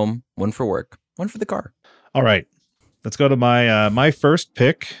 One for home, one for work, one for the car. All right, let's go to my my first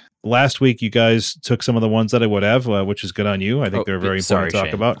pick. Last week, you guys took some of the ones that I would have, which is good on you. I think they're very important to talk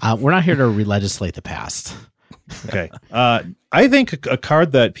Shane. about. We're not here to re-legislate the past. Okay. I think a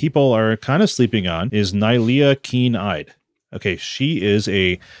card that people are kind of sleeping on is Nylea Keen-Eyed. Okay, she is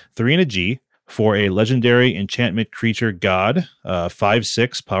a 3 and a G for a legendary enchantment creature god,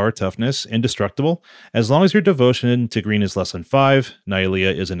 5/6 power toughness, indestructible. As long as your devotion to green is less than 5,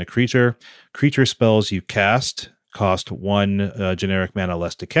 Nylea isn't a creature. Creature spells you cast cost 1 generic mana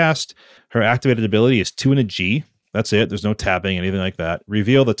less to cast. Her activated ability is 2 and a G. That's it. There's no tapping, anything like that.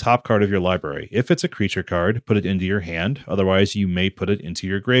 Reveal the top card of your library. If it's a creature card, put it into your hand. Otherwise, you may put it into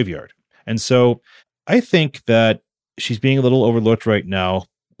your graveyard. And so I think that she's being a little overlooked right now,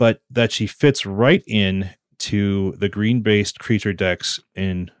 but that she fits right in to the green-based creature decks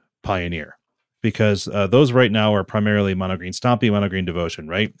in Pioneer. Because those right now are primarily mono green Stompy, mono green Devotion,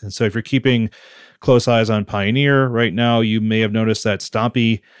 right? And so if you're keeping close eyes on Pioneer right now, you may have noticed that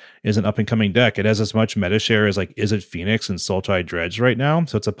Stompy is an up-and-coming deck. It has as much meta share as like Is It Phoenix and Sultai Dredge right now.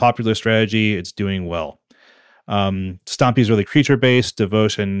 So it's a popular strategy. It's doing well. Stompy is really creature-based.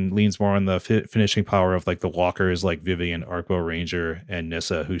 Devotion leans more on the finishing power of like the walkers like Vivian, Arcbow Ranger, and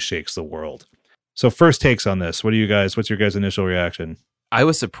Nissa, who shakes the world. So first takes on this. What's your guys' initial reaction? I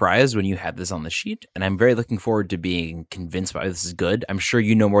was surprised when you had this on the sheet, and I'm very looking forward to being convinced by this is good. I'm sure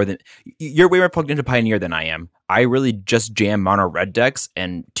you know more than you're way more plugged into Pioneer than I am. I really just jam mono red decks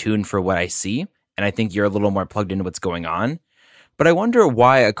and tune for what I see, and I think you're a little more plugged into what's going on. But I wonder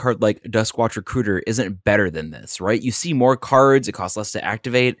why a card like Duskwatch Recruiter isn't better than this, right? You see more cards, it costs less to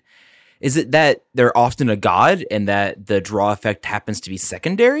activate. Is it that they're often a god and that the draw effect happens to be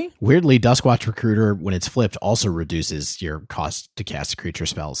secondary? Weirdly, Duskwatch Recruiter, when it's flipped, also reduces your cost to cast creature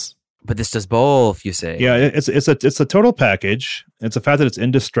spells. But this does both, you say. Yeah, it's a total package. It's the fact that it's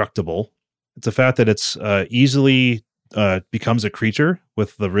indestructible. It's the fact that it's easily becomes a creature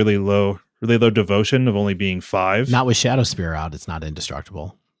with the really low devotion of only being 5. Not with Shadow Spear out, it's not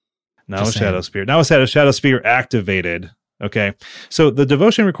indestructible. Now with Shadow Spear. Now with Shadow Spear activated. Okay, so the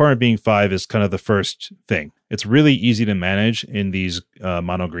devotion requirement being 5 is kind of the first thing. It's really easy to manage in these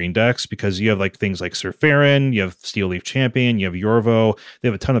mono green decks because you have like things like Sir Farron, you have Steel Leaf Champion, you have Yorvo. They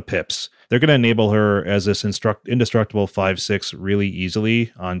have a ton of pips. They're going to enable her as this indestructible 5/6 really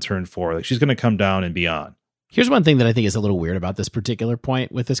easily on turn 4. Like she's going to come down and be on. Here's one thing that I think is a little weird about this particular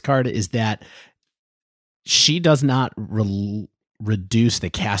point with this card is that she does not reduce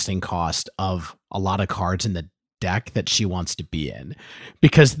the casting cost of a lot of cards in the deck that she wants to be in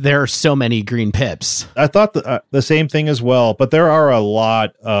because there are so many green pips. I thought the same thing as well, but there are a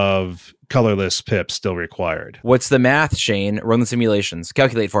lot of colorless pips still required. What's the math, Shane? Run the simulations.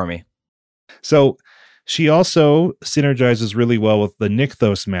 Calculate for me. So she also synergizes really well with the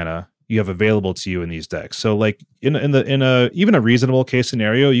Nykthos mana you have available to you in these decks. So like in a even a reasonable case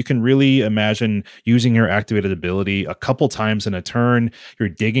scenario, you can really imagine using your activated ability a couple times in a turn. You're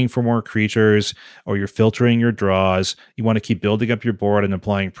digging for more creatures or you're filtering your draws. You want to keep building up your board and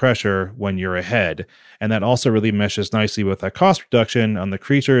applying pressure when you're ahead. And that also really meshes nicely with that cost reduction on the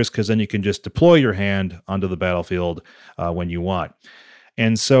creatures because then you can just deploy your hand onto the battlefield when you want.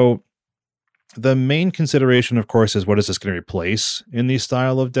 And so the main consideration, of course, is what is this going to replace in these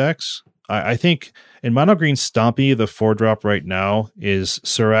style of decks? I think in mono green Stompy, the 4-drop right now is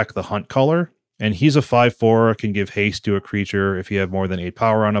Surak the Hunt Caller, and he's a 5/4, can give haste to a creature if you have more than 8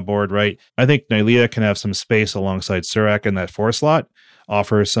 power on a board, right? I think Nylea can have some space alongside Surak in that 4 slot,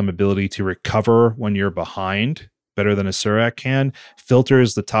 offers some ability to recover when you're behind, better than a Surak can,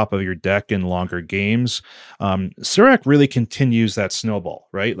 filters the top of your deck in longer games. Surak really continues that snowball,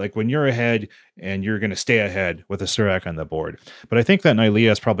 right? Like when you're ahead and you're going to stay ahead with a Surak on the board. But I think that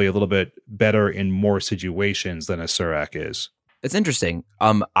Nylea is probably a little bit better in more situations than a Surak is. It's interesting.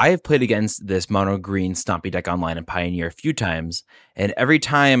 I have played against this mono green Stompy deck online in Pioneer a few times, and every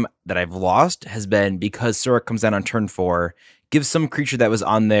time that I've lost has been because Surak comes down on turn 4, gives some creature that was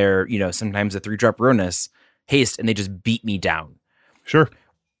on there, sometimes a 3-drop Ronus, haste, and they just beat me down. Sure.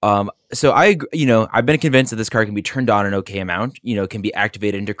 So I've been convinced that this card can be turned on an okay amount, can be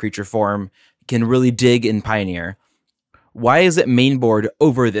activated into creature form, can really dig in Pioneer. Why is it main board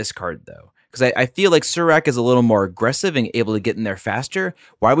over this card though? Because I feel like Surak is a little more aggressive and able to get in there faster.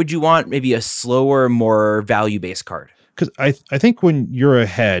 Why would you want maybe a slower, more value-based card? Because I think when you're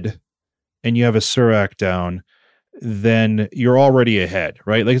ahead and you have a Surak down, then you're already ahead,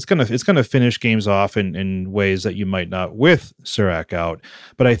 right? Like it's gonna finish games off in ways that you might not with Surak out.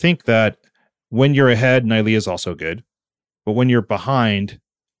 But I think that when you're ahead, Nylea is also good. But when you're behind,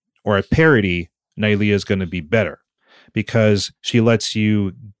 or a parity, Nylea is going to be better because she lets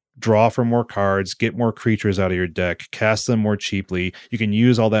you draw for more cards, get more creatures out of your deck, cast them more cheaply. You can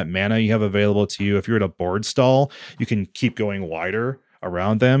use all that mana you have available to you. If you're at a board stall, you can keep going wider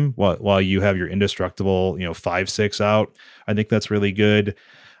around them while you have your indestructible, 5/6 out. I think that's really good.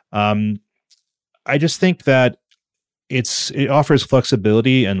 I just think that it offers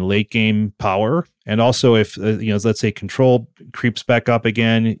flexibility and late game power. And also if, let's say control creeps back up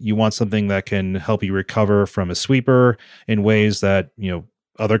again, you want something that can help you recover from a sweeper in ways that,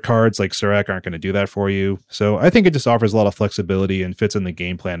 other cards like Surak aren't going to do that for you. So I think it just offers a lot of flexibility and fits in the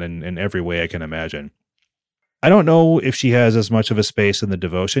game plan in every way I can imagine. I don't know if she has as much of a space in the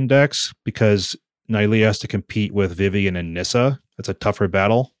devotion decks because Nylea has to compete with Vivian and Nissa. It's a tougher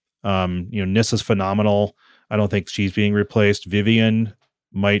battle. Nissa's phenomenal. I don't think she's being replaced. Vivian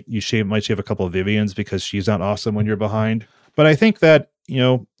might shave a couple of Vivians because she's not awesome when you're behind. But I think that,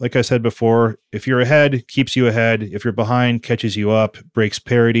 like I said before, if you're ahead, keeps you ahead. If you're behind, catches you up, breaks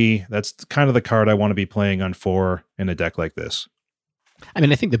parity. That's kind of the card I want to be playing on 4 in a deck like this. I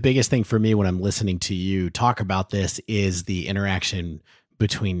mean, I think the biggest thing for me when I'm listening to you talk about this is the interaction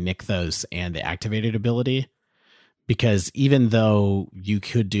between Nykthos and the activated ability. Because even though you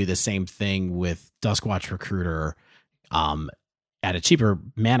could do the same thing with Duskwatch Recruiter at a cheaper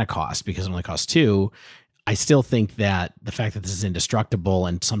mana cost, because it only costs 2, I still think that the fact that this is indestructible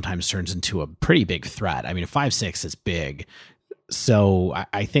and sometimes turns into a pretty big threat. I mean, a 5/6 is big. So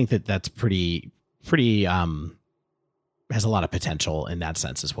I think that that's pretty has a lot of potential in that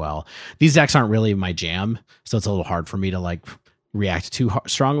sense as well. These decks aren't really my jam, so it's a little hard for me to react too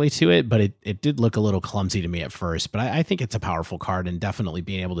strongly to it, but it did look a little clumsy to me at first. But I think it's a powerful card, and definitely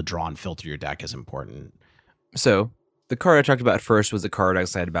being able to draw and filter your deck is important. So the card I talked about first was the card I was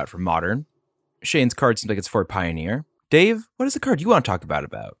excited about for Modern. Shane's card seems like it's for Pioneer. Dave, what is the card you want to talk about?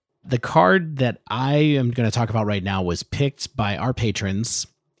 The card that I am going to talk about right now was picked by our patrons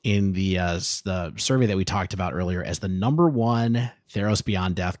in the survey that we talked about earlier as the number 1 Theros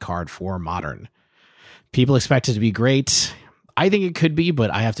Beyond Death card for Modern. People expect it to be great. I think it could be, but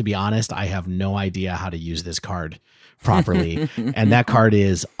I have to be honest, I have no idea how to use this card properly. And that card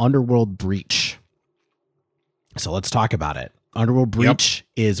is Underworld Breach. So let's talk about it. Underworld Breach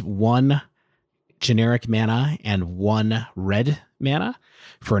is 1 generic mana and 1 red mana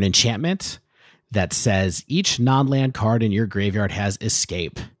for an enchantment that says each non-land card in your graveyard has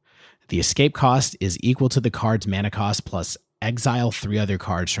escape. The escape cost is equal to the card's mana cost plus exile 3 other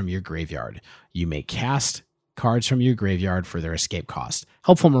cards from your graveyard. You may cast cards from your graveyard for their escape cost.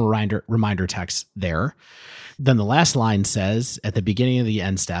 Helpful reminder text there. Then the last line says, at the beginning of the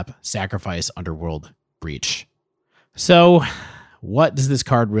end step, sacrifice Underworld Breach. So what does this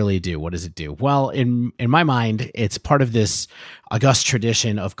card really do? What does it do? Well, in my mind, it's part of this august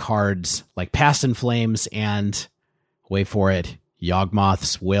tradition of cards like Past in Flames and, wait for it,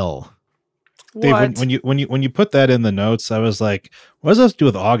 Yawgmoth's Will. Dave, when you put that in the notes, I was like, what does that do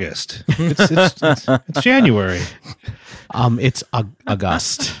with August? It's January. It's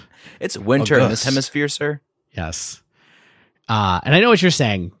August. It's winter in this hemisphere, sir. Yes. And I know what you're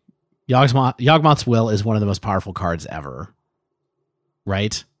saying. Yawgmoth's Will is one of the most powerful cards ever.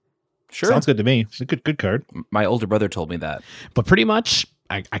 Right? Sure. Sounds good to me. It's a good card. My older brother told me that. But pretty much,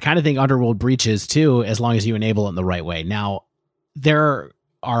 I kind of think Underworld Breach is too, as long as you enable it in the right way. Now, there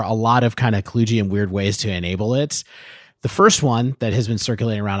are a lot of kind of kludgy and weird ways to enable it. The first one that has been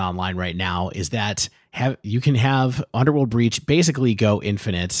circulating around online right now is that you can have Underworld Breach basically go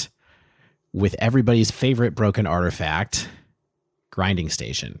infinite with everybody's favorite broken artifact, Grinding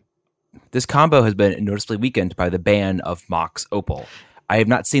Station. This combo has been noticeably weakened by the ban of Mox Opal. I have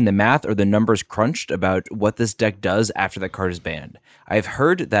not seen the math or the numbers crunched about what this deck does after that card is banned. I've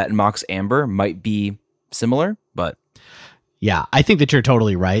heard that Mox Amber might be similar, but... Yeah, I think that you're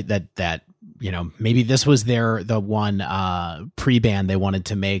totally right that maybe this was the one pre-ban they wanted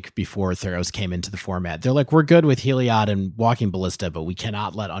to make before Theros came into the format. They're like, we're good with Heliod and Walking Ballista, but we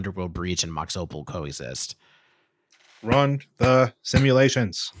cannot let Underworld Breach and Mox Opal coexist. Run the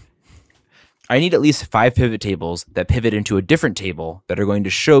simulations. I need at least 5 pivot tables that pivot into a different table that are going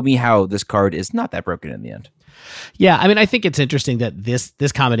to show me how this card is not that broken in the end. Yeah, I mean, I think it's interesting that this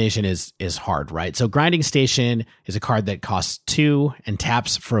combination is hard, right? So Grinding Station is a card that costs 2 and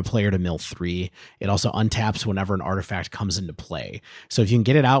taps for a player to mill 3. It also untaps whenever an artifact comes into play. So if you can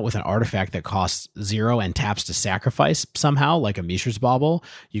get it out with an artifact that costs 0 and taps to sacrifice somehow, like a Mishra's Bauble,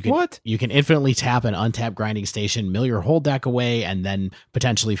 you can infinitely tap and untap Grinding Station, mill your whole deck away, and then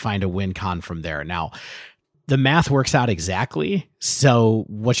potentially find a win con from there. Now, the math works out exactly. So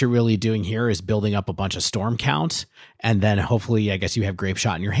what you're really doing here is building up a bunch of storm count. And then hopefully, I guess you have Grape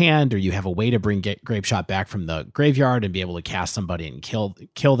Shot in your hand, or you have a way to bring Grape Shot back from the graveyard and be able to cast somebody and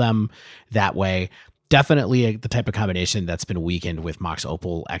kill them that way. Definitely the type of combination that's been weakened with Mox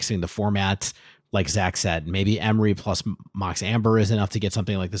Opal exiting the format. Like Zach said, maybe Emery plus Mox Amber is enough to get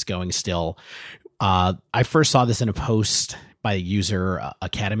something like this going still. I first saw this in a post by user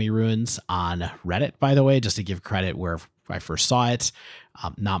Academy Ruins on Reddit, by the way, just to give credit where I first saw it.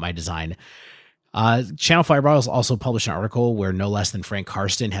 Not my design. Channel Fireball also published an article where no less than Frank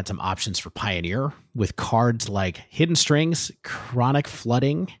Karsten had some options for Pioneer with cards like Hidden Strings, Chronic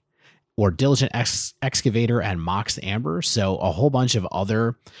Flooding, or Diligent Excavator and Mox Amber. So a whole bunch of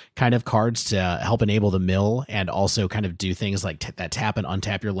other kind of cards to help enable the mill and also kind of do things like that tap and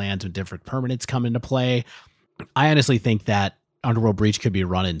untap your lands when different permanents come into play. I honestly think that Underworld Breach could be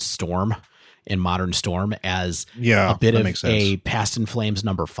run in Storm, in Modern Storm, as a bit of a Past in Flames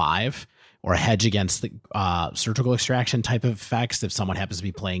number 5 or a hedge against the surgical extraction type of effects if someone happens to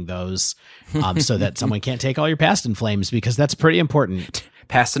be playing those, so that someone can't take all your Past in Flames, because that's pretty important.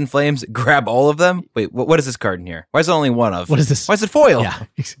 Past in Flames, grab all of them? Wait, what is this card in here? Why is it only one of? What is this? Why is it foil?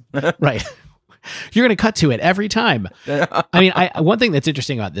 Yeah, right. You're going to cut to it every time. I mean, one thing that's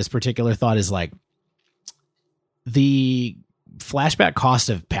interesting about this particular thought is like the flashback cost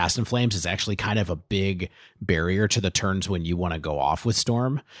of Past in Flames is actually kind of a big barrier to the turns when you want to go off with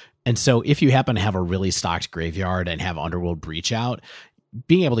Storm. And so if you happen to have a really stocked graveyard and have Underworld Breach out,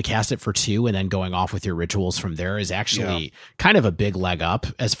 being able to cast it for 2 and then going off with your rituals from there is actually kind of a big leg up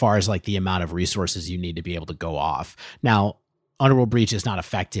as far as like the amount of resources you need to be able to go off. Now, Underworld Breach is not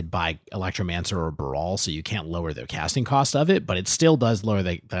affected by Electromancer or Baral, so you can't lower the casting cost of it, but it still does lower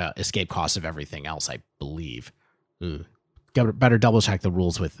the escape cost of everything else, I believe. Better double check the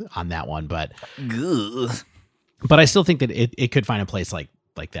rules on that one, but I still think that it could find a place like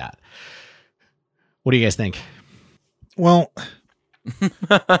that. What do you guys think? Well,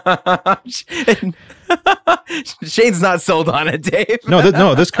 Shane's not sold on it, Dave.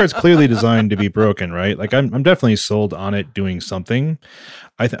 No, this card's clearly designed to be broken, right? Like I'm definitely sold on it doing something.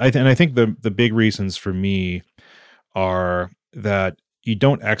 I think the big reasons for me are that you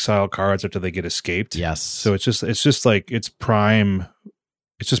don't exile cards after they get escaped. Yes. So it's just like it's primed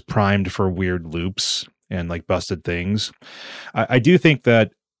for weird loops and like busted things. I do think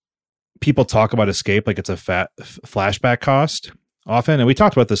that people talk about escape like it's a fat flashback cost often. And we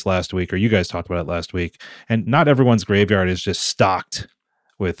talked about this last week, or you guys talked about it last week. And not everyone's graveyard is just stocked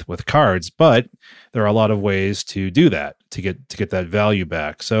with cards, but there are a lot of ways to do that to get that value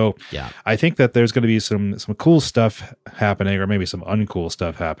back. So yeah, I think that there's going to be some cool stuff happening, or maybe some uncool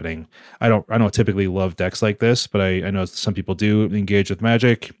stuff happening. I don't typically love decks like this, but I know some people do engage with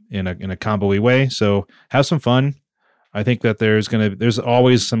Magic in a combo-y way. So have some fun. I think that there's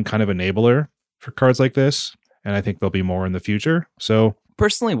always some kind of enabler for cards like this, and I think there'll be more in the future. So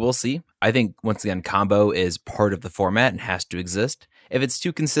personally, we'll see. I think once again, combo is part of the format and has to exist. If it's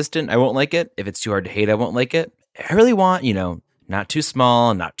too consistent, I won't like it. If it's too hard to hate, I won't like it. I really want, not too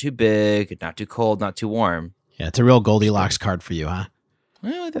small, not too big, not too cold, not too warm. Yeah, it's a real Goldilocks card for you, huh?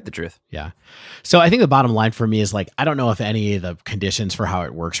 Well, that's the truth. Yeah. So I think the bottom line for me is like, I don't know if any of the conditions for how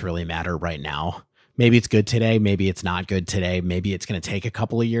it works really matter right now. Maybe it's good today. Maybe it's not good today. Maybe it's going to take a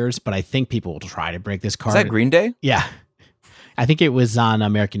couple of years, but I think people will try to break this card. Is that Green Day? Yeah. I think it was on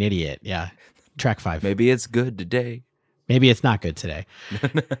American Idiot. Yeah. Track 5. Maybe it's good today. Maybe it's not good today.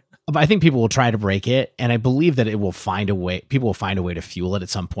 But I think people will try to break it. And I believe that people will find a way to fuel it at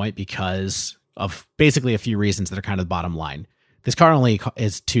some point because of basically a few reasons that are kind of the bottom line. This card only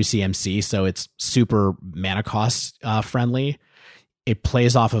is 2 CMC, so it's super mana cost friendly. It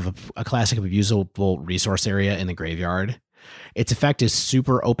plays off of a classic abusable resource area in the graveyard. Its effect is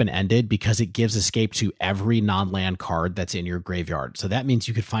super open-ended because it gives escape to every non-land card that's in your graveyard. So that means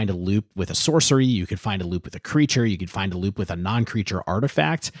you could find a loop with a sorcery, you could find a loop with a creature, you could find a loop with a non-creature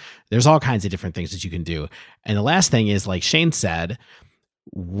artifact. There's all kinds of different things that you can do. And the last thing is, like Shane said,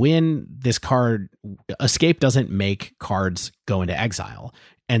 when this card, escape doesn't make cards go into exile.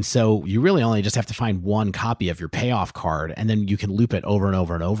 And so you really only just have to find one copy of your payoff card, and then you can loop it over and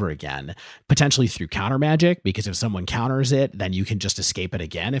over and over again, potentially through counter magic, because if someone counters it, then you can just escape it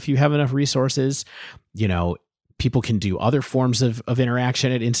again if you have enough resources. People can do other forms of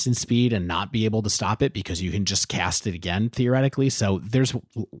interaction at instant speed and not be able to stop it because you can just cast it again, theoretically. So there's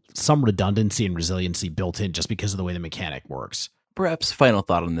some redundancy and resiliency built in just because of the way the mechanic works. Perhaps final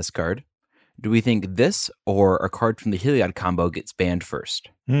thought on this card. Do we think this or a card from the Heliod combo gets banned first?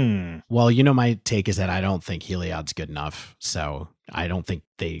 Well, my take is that I don't think Heliod's good enough. So I don't think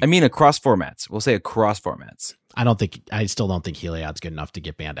I mean, across formats. We'll say across formats. I still don't think Heliod's good enough to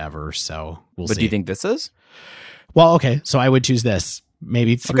get banned ever. So we'll see. But do you think this is? Well, okay. So I would choose this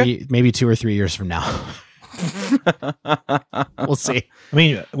maybe 2 or 3 years from now. We'll see. I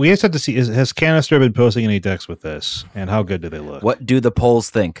mean, we just have to see, has Canister been posting any decks with this, and how good do they look? What do the polls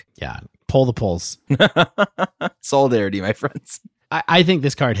think? Yeah. Poll the polls. Solidarity, my friends. I think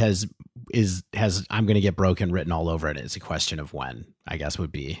this card has I'm going to get broken written all over it. It's a question of when, I guess,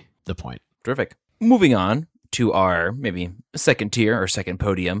 would be the point. Terrific. Moving on to our maybe second tier or second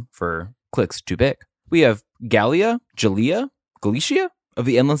podium for clicks to pick. We have Galicia of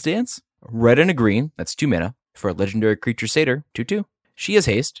the Endless Dance. Red and a green, that's 2 mana, for a legendary creature satyr, 2/2. She has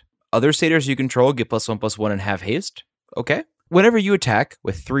haste. Other satyrs you control get +1/+1 and have haste. Okay. Whenever you attack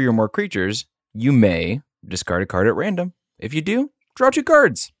with 3 or more creatures, you may discard a card at random. If you do, draw 2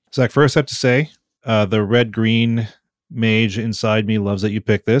 cards. Zach, first I have to say, the red-green mage inside me loves that you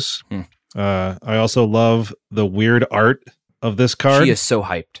picked this. I also love the weird art of this card. She is so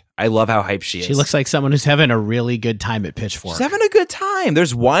hyped. I love how hyped she is. She looks like someone who's having a really good time at Pitchfork. She's having a good time.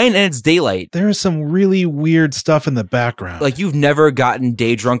 There's wine and it's daylight. There is some really weird stuff in the background. Like you've never gotten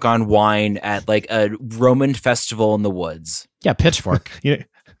day drunk on wine at like a Roman festival in the woods. Yeah, Pitchfork. Yeah.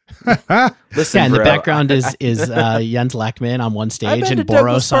 Listen, yeah, in the bro, background is Jens Lackman on one stage and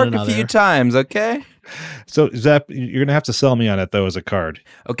Douglas Boros on Park another. a few times, okay? So, Zap, you're going to have to sell me on it, though, as a card.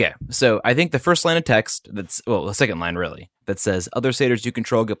 Okay, so I think the first line of text, the second line, really, that says, other satyrs you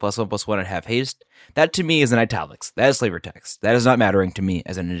control get +1/+1 and have haste, that to me is in italics. That is flavor text. That is not mattering to me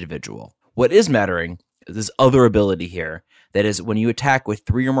as an individual. What is mattering is this other ability here, that is, when you attack with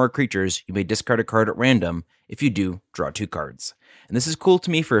 3 or more creatures, you may discard a card at random. If you do, draw 2 cards. And this is cool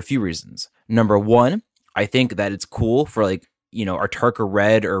to me for a few reasons. Number one, I think that it's cool for our Tarka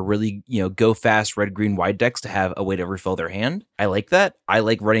red or really, go fast red-green wide decks to have a way to refill their hand. I like that. I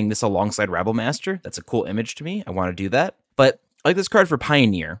like running this alongside Rabblemaster. That's a cool image to me. I want to do that. But I like this card for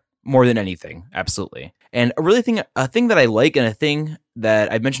Pioneer more than anything. Absolutely. And a thing that I like and a thing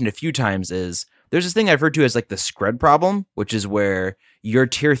that I've mentioned a few times is there's this thing I've referred to as like the Scred problem, which is where your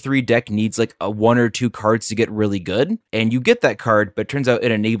tier 3 deck needs like a 1 or 2 cards to get really good. And you get that card, but it turns out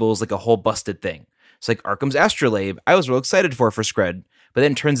it enables like a whole busted thing. It's like Arkham's Astrolabe, I was real excited for Scred, but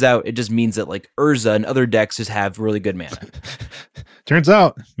then it turns out it just means that like Urza and other decks just have really good mana. Turns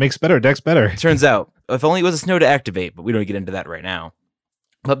out, makes better decks better. Turns out, if only it was a snow to activate, but we don't get into that right now.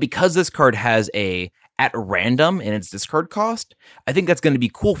 But because this card has a at random in its discard cost, I think that's going to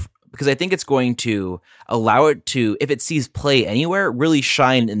be cool because I think it's going to allow it to, if it sees play anywhere, really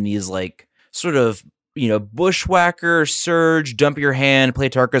shine in these like sort of, Bushwhacker, Surge, dump your hand, play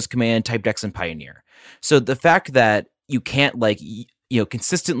Tarka's Command type decks in Pioneer. So the fact that you can't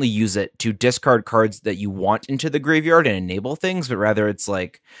consistently use it to discard cards that you want into the graveyard and enable things, but rather it's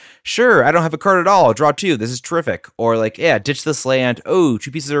like, sure, I don't have a card at all, I'll draw 2, this is terrific. Or like, yeah, ditch this land, 2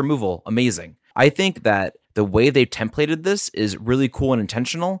 pieces of removal, amazing. I think that the way they templated this is really cool and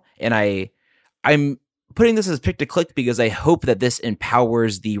intentional, and I'm putting this as pick to click because I hope that this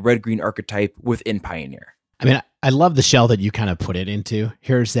empowers the red-green archetype within Pioneer. I mean, I love the shell that you kind of put it into.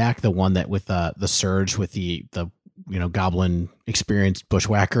 Here's Zach, the one that with the Surge with the Goblin Experienced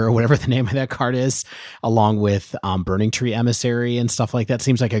Bushwhacker or whatever the name of that card is, along with Burning Tree Emissary and stuff like that.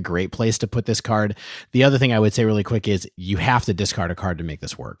 Seems like a great place to put this card. The other thing I would say really quick is you have to discard a card to make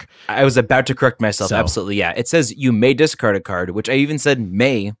this work. I was about to correct myself. Absolutely. Yeah. It says you may discard a card, which I even said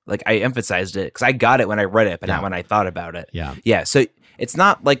may, like I emphasized it because I got it when I read it, but not when I thought about it. Yeah. Yeah. So it's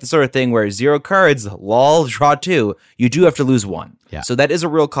not like the sort of thing where 0 cards, lol, draw 2. You do have to lose 1. Yeah. So that is a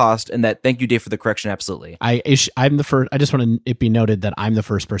real cost, and that thank you, Dave, for the correction. Absolutely. I'm the first. I just want it be noted that I'm the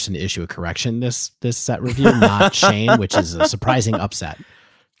first person to issue a correction this set review, not Shane, which is a surprising upset.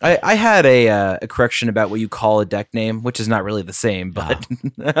 I had a correction about what you call a deck name, which is not really the same, but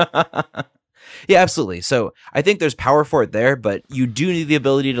yeah, absolutely. So I think there's power for it there, but you do need the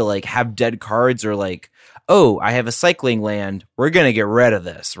ability to like have dead cards or like, I have a cycling land, we're going to get rid of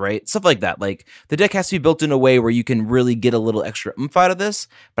this, right? Stuff like that. Like the deck has to be built in a way where you can really get a little extra oomph out of this,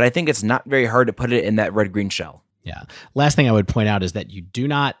 but I think it's not very hard to put it in that red-green shell. Yeah. Last thing I would point out is that you do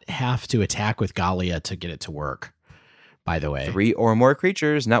not have to attack with Gallia to get it to work, by the way. 3 or more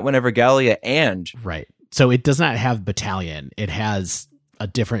creatures, not whenever Gallia and... Right. So it does not have Battalion. It has a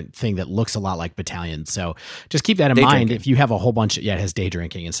different thing that looks a lot like Battalion. So just keep that in mind. Drinking. If you have a whole bunch, it has Day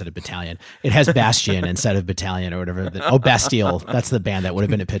Drinking instead of Battalion. It has Bastion instead of Battalion or whatever. Bastille. That's the band that would have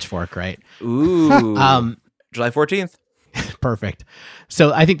been at Pitchfork, right? Ooh. July 14th. Perfect.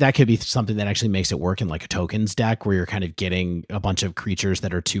 So I think that could be something that actually makes it work in like a tokens deck where you're kind of getting a bunch of creatures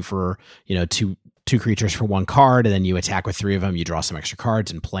that are two creatures for one card, and then you attack with 3 of them, you draw some extra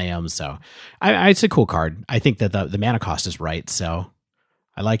cards and play them. So it's a cool card. I think that the mana cost is right, so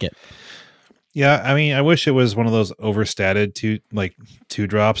I like it. Yeah, I mean, I wish it was one of those overstated two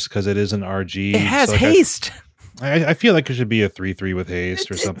drops because it is an RG. It has so haste. I feel like it should be a 3/3 with haste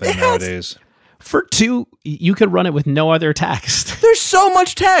or something nowadays. For 2, you could run it with no other text. There's so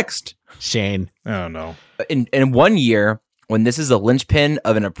much text. Shane. I don't know. In 1 year, when this is a linchpin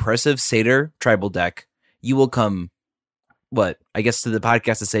of an oppressive satyr tribal deck, you will come, I guess to the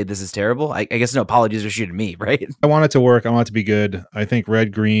podcast to say this is terrible? I guess no apologies are shooting me, right? I want it to work. I want it to be good. I think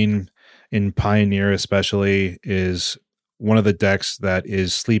red-green in Pioneer especially is one of the decks that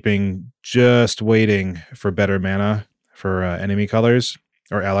is sleeping, just waiting for better mana for enemy colors,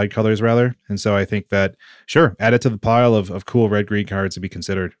 or allied colors rather. And so I think that, sure, add it to the pile of cool red-green cards to be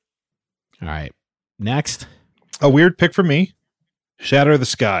considered. All right. Next. A weird pick for me. Shatter the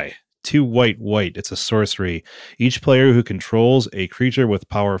Sky. 2 white. It's a sorcery. Each player who controls a creature with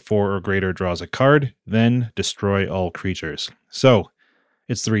power 4 or greater draws a card, then destroy all creatures. So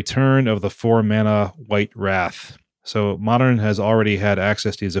it's the return of the 4 mana White Wrath. So Modern has already had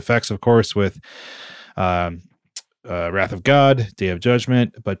access to these effects, of course, with Wrath of God, Day of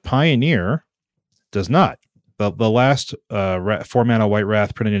Judgment, but Pioneer does not. The last 4 mana White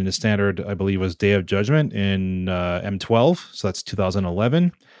Wrath printed into Standard, I believe, was Day of Judgment in M12, so that's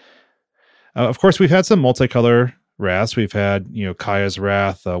 2011. Of course, we've had some multicolor wraths. We've had, Kaya's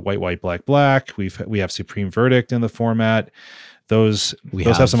Wrath, white, black. We have Supreme Verdict in the format. Those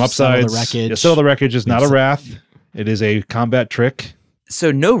have some upsides. Settle the Wreckage is not a wrath. It is a combat trick.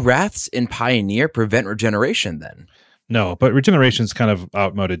 So no wraths in Pioneer prevent regeneration then? No, but regeneration is kind of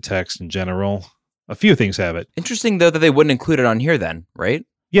outmoded text in general. A few things have it. Interesting, though, that they wouldn't include it on here then, right?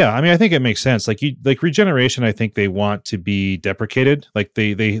 Yeah, I mean, I think it makes sense. Like regeneration, I think they want to be deprecated. Like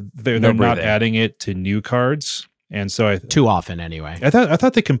they're not adding it to new cards, and so too often anyway. I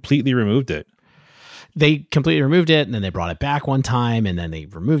thought they completely removed it. They completely removed it, and then they brought it back one time, and then they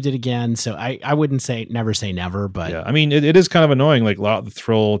removed it again. So I wouldn't say never, but yeah, I mean, it is kind of annoying. Like, the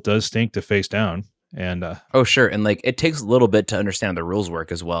Thrall does stink to face down. And oh sure, and it takes a little bit to understand the rules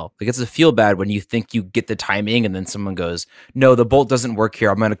work as well. It's a feel bad when you think you get the timing and then someone goes, no, the bolt doesn't work here,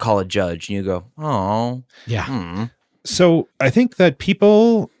 I'm going to call a judge, and you go, oh yeah. So I think that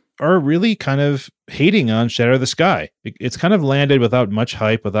people are really kind of hating on Shatter the Sky. It's kind of landed without much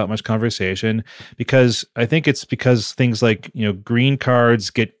hype, without much conversation, because I think it's because things like green cards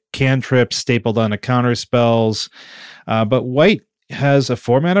get cantrips stapled onto counter spells, but white has a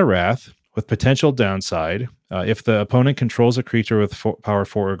 4 mana Wrath with potential downside. If the opponent controls a creature with power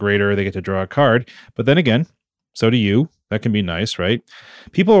 4 or greater, they get to draw a card. But then again, so do you. That can be nice, right?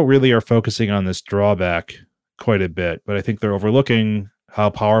 People really are focusing on this drawback quite a bit, but I think they're overlooking how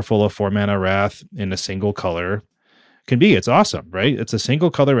powerful a 4 mana Wrath in a single color can be. It's awesome, right? It's a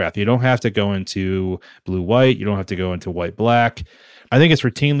single color Wrath. You don't have to go into blue-white. You don't have to go into white-black. I think it's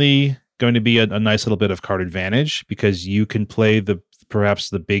routinely going to be a nice little bit of card advantage because you can play perhaps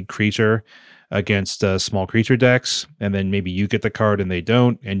the big creature against small creature decks, and then maybe you get the card and they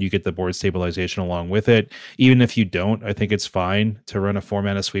don't, and you get the board stabilization along with it. Even if you don't, I think it's fine to run a 4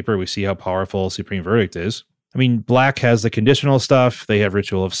 mana sweeper. We see how powerful Supreme Verdict is. I mean, black has the conditional stuff. They have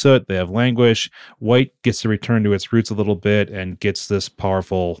Ritual of Soot. They have Languish. White gets to return to its roots a little bit and gets this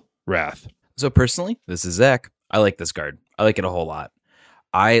powerful Wrath. So personally, this is Zach. I like this card. I like it a whole lot.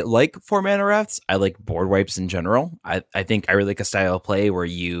 I like 4 mana Wraths. I like board wipes in general. I think I really like a style of play where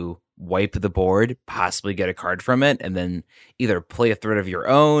you wipe the board, possibly get a card from it, and then either play a threat of your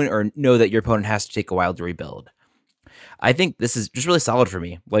own or know that your opponent has to take a while to rebuild. I think this is just really solid for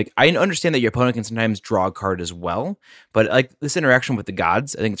me. I understand that your opponent can sometimes draw a card as well, but this interaction with the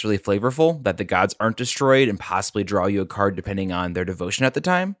gods, I think it's really flavorful that the gods aren't destroyed and possibly draw you a card depending on their devotion at the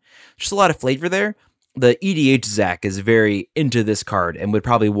time. Just a lot of flavor there. The EDH Zach is very into this card and would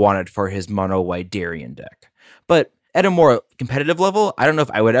probably want it for his mono-white Darien deck. But at a more competitive level, I don't know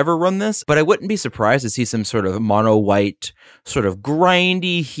if I would ever run this, but I wouldn't be surprised to see some sort of mono-white, sort of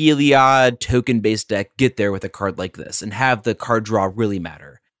grindy, Heliod, token-based deck get there with a card like this and have the card draw really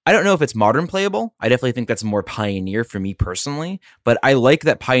matter. I don't know if it's modern playable. I definitely think that's more Pioneer for me personally, but I like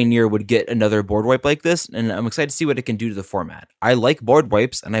that Pioneer would get another board wipe like this, and I'm excited to see what it can do to the format. I like board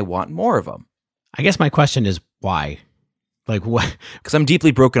wipes, and I want more of them. I guess my question is why? What? Because I'm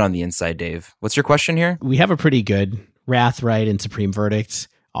deeply broken on the inside, Dave. What's your question here? We have a pretty good Wrath, right, and Supreme Verdict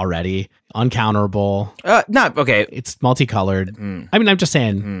already. Uncounterable. Not okay. It's multicolored. I mean, I'm just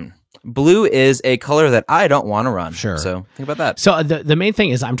saying. Blue is a color that I don't want to run. Sure. So think about that. So the main thing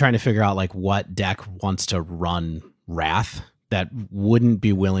is I'm trying to figure out like what deck wants to run Wrath that wouldn't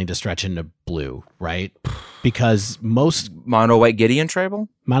be willing to stretch into blue, right? Because most Mono white Gideon tribal?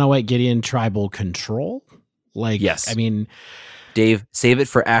 mono white Gideon tribal control, like, Yes. I mean, Dave, save it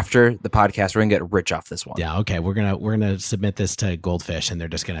for after the podcast. We're gonna get rich off this one. yeah, okay, we're gonna submit this to Goldfish, and they're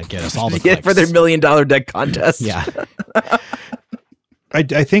just gonna get us all the Yeah, clicks. for their $1 million deck contest. Yeah,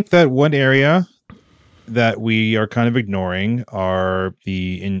 I think that one area that we are kind of ignoring are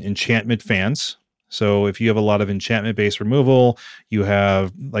the enchantment fans. So if you have a lot of enchantment-based removal, you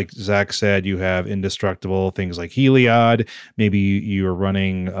have, like Zach said, you have indestructible things like Heliod. Maybe you're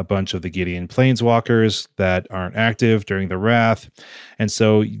running a bunch of the Gideon Planeswalkers that aren't active during the Wrath. And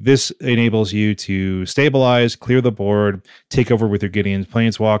so this enables you to stabilize, clear the board, take over with your Gideon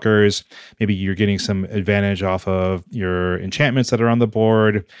Planeswalkers. Maybe you're getting some advantage off of your enchantments that are on the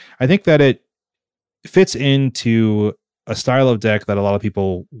board. I think that it fits into a style of deck that a lot of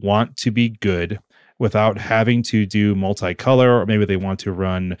people want to be good without having to do multicolor, or maybe they want to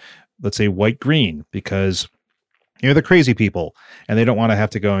run, let's say, white-green, because you're the crazy people and they don't want to have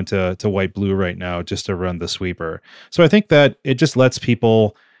to go into white-blue right now just to run the sweeper. So I think that it just lets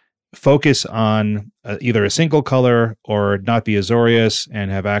people focus on either a single color or not be Azorius and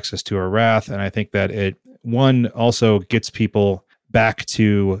have access to a Wrath. And I think that it, one, also gets people back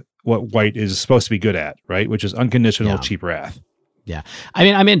to what white is supposed to be good at, right? Which is unconditional cheap Wrath. yeah. I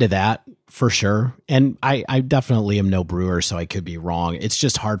mean, I'm into that for sure, and I definitely am no brewer, so I could be wrong. It's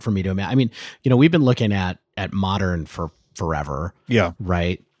just hard for me to imagine. I mean, we've been looking at Modern for forever, Yeah.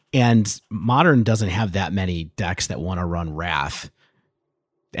 right? And Modern doesn't have that many decks that want to run Wrath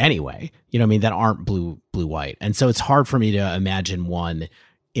anyway. That aren't blue white, and so it's hard for me to imagine one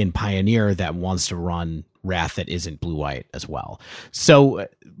in Pioneer that wants to run Wrath that isn't blue white as well. So,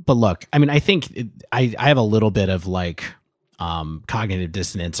 but look, I mean, I think I have a little bit of like cognitive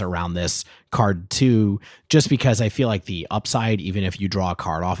dissonance around this card too, just because I feel like the upside, even if you draw a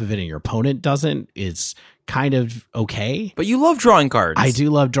card off of it and your opponent doesn't, is kind of okay. But you love drawing cards. I do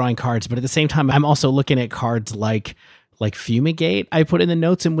love drawing cards, but at the same time, I'm also looking at cards like Fumigate. I put in the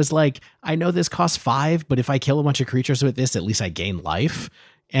notes and was like, I know this costs 5, but if I kill a bunch of creatures with this, at least I gain life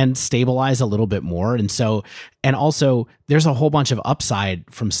and stabilize a little bit more. And so, and also there's a whole bunch of upside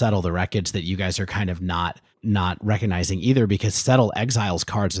from Settle the Wreckage that you guys are kind of not recognizing either, because Settle exiles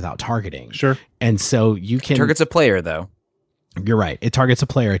cards without targeting. Sure. And so you can Targets a player, though. You're right. It targets a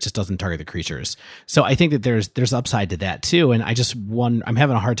player. It just doesn't target the creatures. So I think that there's upside to that too. And I'm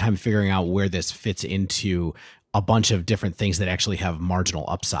having a hard time figuring out where this fits into a bunch of different things that actually have marginal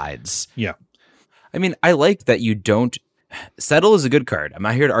upsides. Yeah. I mean, I like that you don't. Settle is a good card. I'm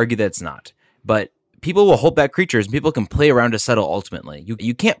not here to argue that it's not. But people will hold back creatures, and people can play around to Settle ultimately.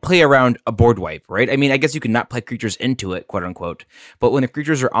 You can't play around a board wipe, right? I mean, I guess you can not play creatures into it, quote unquote. But when the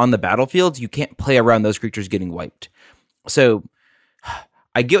creatures are on the battlefield, you can't play around those creatures getting wiped. So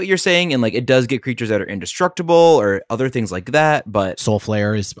I get what you're saying, and like it does get creatures that are indestructible or other things like that, but Soul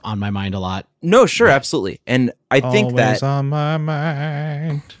Flare is on my mind a lot. no, sure, absolutely. And I think Always that on my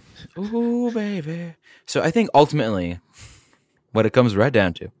mind. ooh, baby. So I think ultimately what it comes right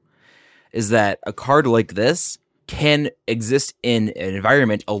down to is that a card like this can exist in an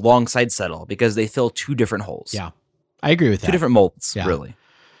environment alongside Settle because they fill two different holes. Yeah, I agree with that. Two different molds, Yeah. really.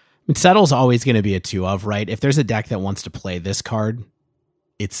 I mean, Settle's always going to be a 2 of, right? If there's a deck that wants to play this card,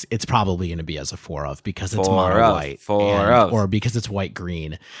 it's probably going to be as a 4 of because it's 4 mono of, white 4 of. or because it's white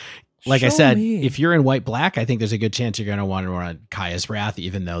green. Like I Show said, me. if you're in white black, I think there's a good chance you're going to want to run Kaya's Wrath,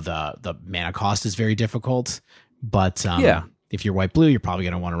 even though the mana cost is very difficult. But Yeah. if you're white blue, you're probably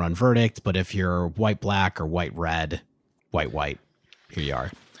going to want to run Verdict. But if you're white black or white red, white, here you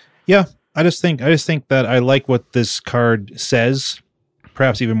are. Yeah. I just think that I like what this card says,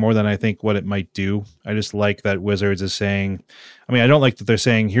 perhaps even more than I think what it might do. I just like that Wizards is saying, I mean, I don't like that they're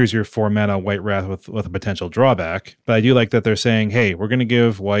saying, here's your 4 mana white Wrath with a potential drawback, but I do like that they're saying, hey, we're going to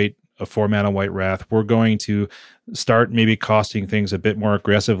give white a 4 mana white Wrath. We're going to start maybe costing things a bit more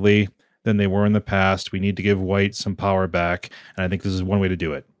aggressively than they were in the past. We need to give white some power back. And I think this is one way to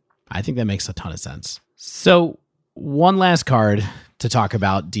do it. I think that makes a ton of sense. So one last card to talk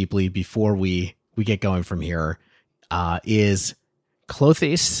about deeply before we get going from here is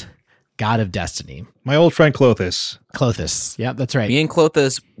Klothys, God of Destiny. My old friend Klothys. Klothys. Yeah, that's right. Me and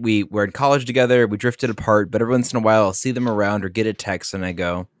Klothys, we were in college together. We drifted apart, but every once in a while I'll see them around or get a text and I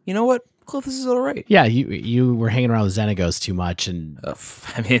go, you know what? Klothys is all right. Yeah, you were hanging around with Xenagos too much, and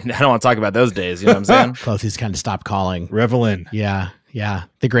I mean, I don't want to talk about those days. You know what I'm saying? Klothys kind of stopped calling. Revelin. Yeah.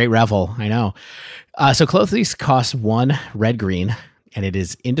 The Great Revel. I know. So Klothys costs 1 red-green. and it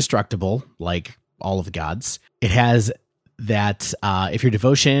is indestructible, like all of the gods. It has that if your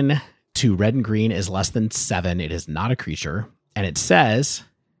devotion to red and green is less than 7, it is not a creature. And it says,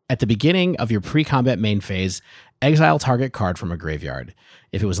 at the beginning of your pre-combat main phase, exile target card from a graveyard.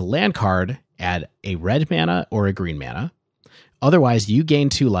 If it was a land card, add a red mana or a green mana. Otherwise, you gain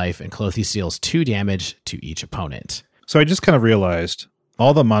 2 life, and Clothes deals 2 damage to each opponent. So I just kind of realized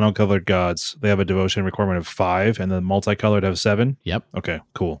all the monocolored gods, they have a devotion requirement of 5, and the multicolored have 7. Yep. Okay,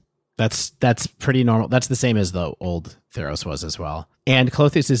 cool. That's pretty normal. That's the same as the old Theros was as well. And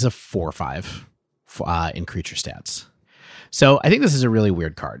Clothes is a 4/5 in creature stats. So I think this is a really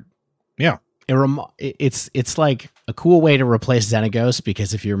weird card. Yeah. It's like a cool way to replace Xenagos,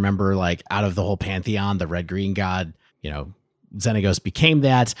 because if you remember, like, out of the whole pantheon, the red green god, Xenagos became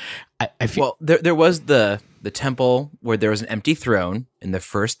that. I feel there was the temple where there was an empty throne in the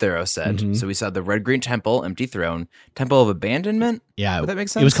first Theros set. Mhm. So we saw the red green temple, empty throne, temple of abandonment. yeah, Would that make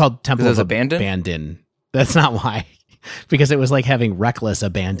sense? it was called Temple Because of it was abandoned? Abandon. That's not why. Because it was like having reckless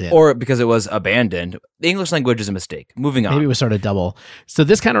abandon. Or because it was abandoned. The English language is a mistake. Moving on. Maybe it was sort of double. So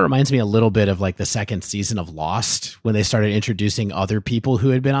this kind of reminds me a little bit of like the second season of Lost, when they started introducing other people who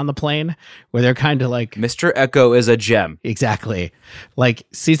had been on the plane, where they're kind of like, Mr. Echo is a gem. exactly. Like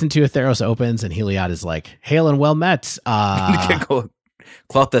season 2 of Theros opens and Heliod is like, hail and well met.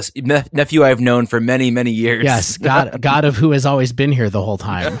 Clothus, nephew I've known for many, many years. Yes, God of who has always been here the whole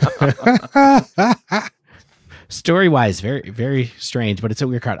time. Story-wise, very, very strange, but it's a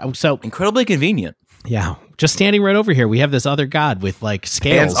weird card. Oh, so Incredibly convenient. yeah, just standing right over here, we have this other god with like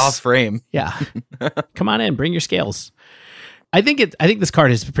scales. Hands off frame. Yeah, come on in, bring your scales. I think this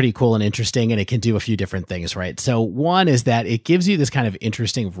card is pretty cool and interesting, and it can do a few different things, right? So one is that it gives you this kind of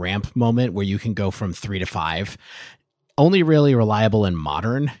interesting ramp moment where you can go from 3 to 5. Only really reliable in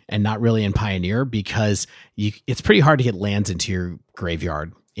Modern and not really in Pioneer, because it's pretty hard to get lands into your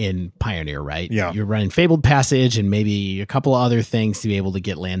graveyard in Pioneer, right? Yeah. You're running Fabled Passage and maybe a couple of other things to be able to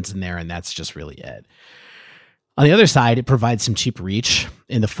get lands in there, and that's just really it. On the other side, it provides some cheap reach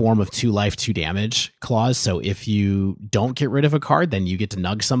in the form of 2 life, 2 damage clause. So if you don't get rid of a card, then you get to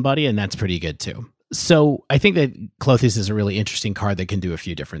nug somebody, and that's pretty good too. So I think that Clothes is a really interesting card that can do a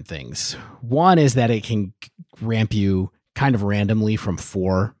few different things. One is that it can ramp you kind of randomly from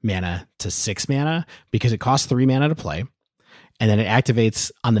 4 mana to 6 mana, because it costs 3 mana to play. And then it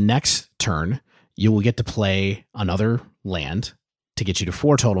activates on the next turn. You will get to play another land to get you to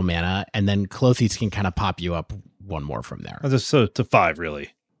 4 total mana, and then Clothes can kind of pop you up 1 more from there. So to 5, really.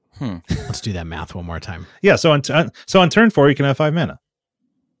 Let's do that math one more time. Yeah, so on turn 4, you can have 5 mana.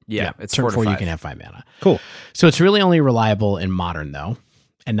 Yeah, it's turn 4 to 4 you 5. can have 5 mana. Cool. So it's really only reliable in Modern, though,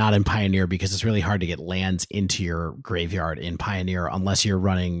 and not in Pioneer, because it's really hard to get lands into your graveyard in Pioneer unless you're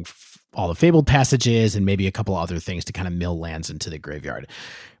running all the Fabled Passages and maybe a couple other things to kind of mill lands into the graveyard.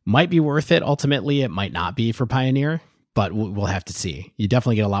 Might be worth it ultimately. It might not be for Pioneer, but we'll have to see. You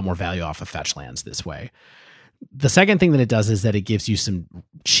definitely get a lot more value off of fetch lands this way. The second thing that it does is that it gives you some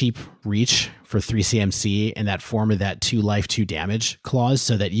cheap reach for 3 CMC in that form of that 2 life, 2 damage clause,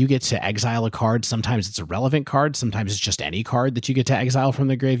 so that you get to exile a card. Sometimes it's a relevant card. Sometimes it's just any card that you get to exile from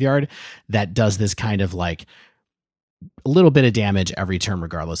the graveyard that does this kind of like a little bit of damage every turn,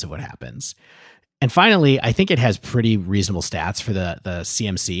 regardless of what happens. And finally, I think it has pretty reasonable stats for the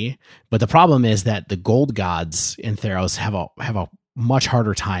CMC, but the problem is that the gold gods in Theros have a much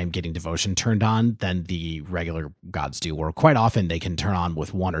harder time getting devotion turned on than the regular gods do, where quite often they can turn on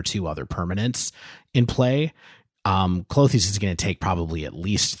with 1 or 2 other permanents in play. Clothes is going to take probably at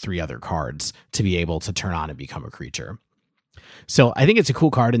least 3 other cards to be able to turn on and become a creature. So I think it's a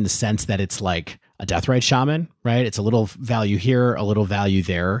cool card in the sense that it's like a Deathrite Shaman, right? It's a little value here, a little value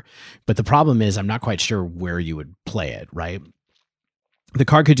there. But the problem is I'm not quite sure where you would play it, right? The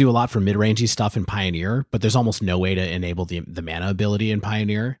card could do a lot for mid-rangey stuff in Pioneer, but there's almost no way to enable the mana ability in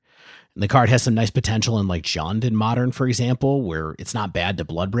Pioneer. And the card has some nice potential in like Jund in Modern, for example, where it's not bad to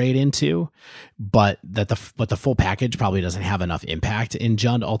Bloodbraid into, but the full package probably doesn't have enough impact in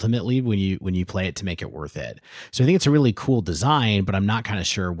Jund ultimately when you play it to make it worth it. So I think it's a really cool design, but I'm not kind of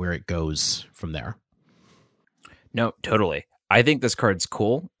sure where it goes from there. No, totally. I think this card's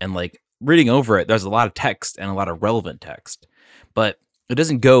cool, and like reading over it, there's a lot of text and a lot of relevant text, but it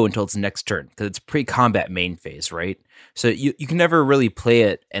doesn't go until its next turn because it's pre-combat main phase, right? So you can never really play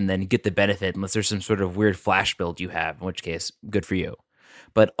it and then get the benefit unless there's some sort of weird flash build you have, in which case, good for you.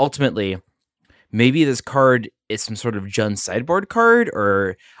 But ultimately, maybe this card is some sort of Jund sideboard card,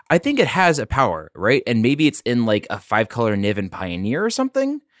 or I think it has a power, right? And maybe it's in like a 5-color Niv Pioneer or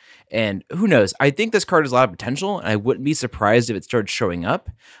something. And who knows? I think this card has a lot of potential, and I wouldn't be surprised if it started showing up.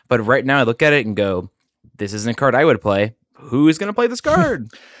 But right now I look at it and go, this isn't a card I would play. Who's going to play this card?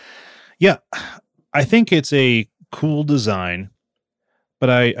 Yeah, I think it's a cool design, but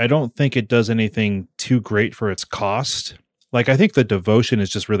I don't think it does anything too great for its cost. Like, I think the devotion is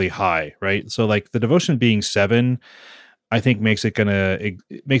just really high, right? So like the devotion being 7, I think makes it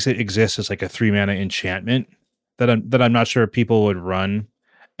exist as like a 3 mana enchantment that I'm not sure people would run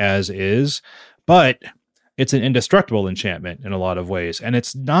as is, but it's an indestructible enchantment in a lot of ways, and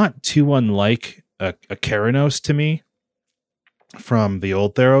it's not too unlike a Keranos to me from the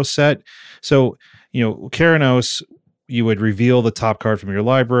old Theros set. So, Keranos, you would reveal the top card from your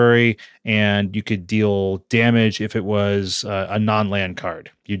library, and you could deal damage if it was a non-land card.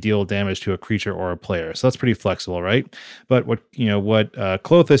 You deal damage to a creature or a player, so that's pretty flexible, right? But what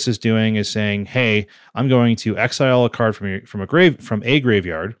Klothys is doing is saying, "Hey, I'm going to exile a card from a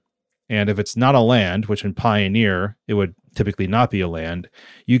graveyard, and if it's not a land, which in Pioneer it would typically not be a land,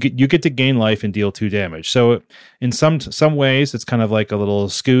 you get to gain life and deal 2 damage." So in some ways, it's kind of like a little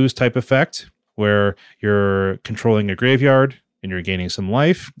Scoos type effect, where you're controlling a graveyard and you're gaining some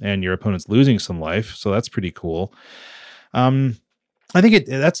life, and your opponent's losing some life. So that's pretty cool. I think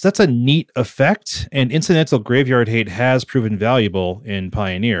that's a neat effect, and incidental graveyard hate has proven valuable in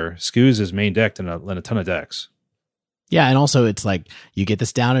Pioneer. Scoos is main decked in a ton of decks. Yeah, and also it's like you get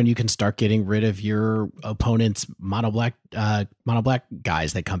this down and you can start getting rid of your opponent's mono black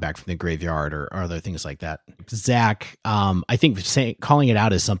guys that come back from the graveyard or other things like that. Zach, I think calling it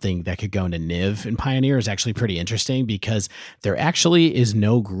out as something that could go into Niv in Pioneer is actually pretty interesting, because there actually is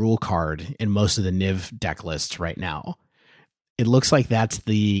no Gruul card in most of the Niv deck lists right now. It looks like that's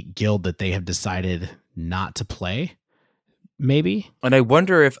the guild that they have decided not to play. Maybe. And I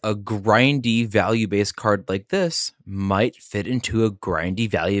wonder if a grindy value-based card like this might fit into a grindy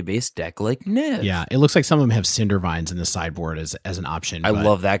value-based deck like Niv. Yeah, it looks like some of them have Cindervines in the sideboard as an option. I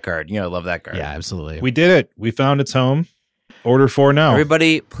love that card. I love that card. Yeah, absolutely. We did it. We found its home. Order 4 now.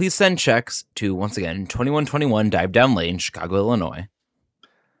 Everybody, please send checks to, once again, 2121 Dive Down Lane, Chicago, Illinois.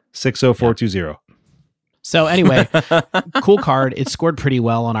 60420. So anyway, cool card. It scored pretty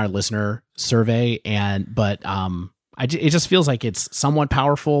well on our listener survey, but it just feels like it's somewhat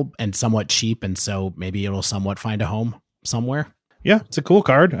powerful and somewhat cheap, and so maybe it'll somewhat find a home somewhere. Yeah, it's a cool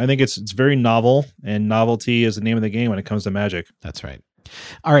card. I think it's very novel, and novelty is the name of the game when it comes to Magic. That's right.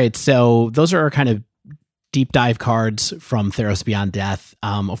 All right, so those are our kind of deep dive cards from Theros Beyond Death.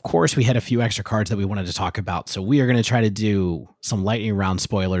 Of course, we had a few extra cards that we wanted to talk about, so we are going to try to do some lightning round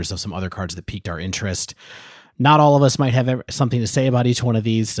spoilers of some other cards that piqued our interest. Not all of us might have something to say about each one of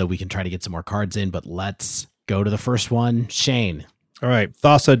these, so we can try to get some more cards in, but let's go to the first one. Shane. All right.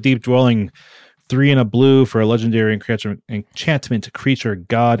 Thassa, Deep Dwelling, 3 and a blue for a legendary enchantment creature,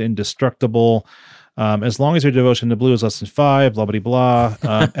 God Indestructible. As long as your devotion to blue is less than 5, blah, blah, blah.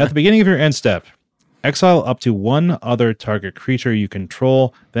 At the beginning of your end step, exile up to 1 other target creature you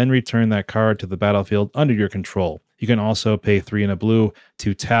control, then return that card to the battlefield under your control. You can also pay 3 and a blue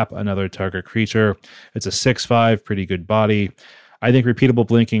to tap another target creature. It's a 6/5, pretty good body. I think repeatable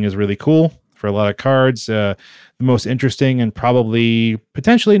blinking is really cool for a lot of cards. The most interesting and probably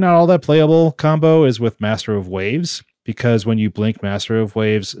potentially not all that playable combo is with Master of Waves, because when you blink Master of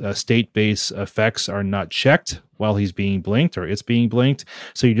Waves, state-based effects are not checked while he's being blinked or it's being blinked.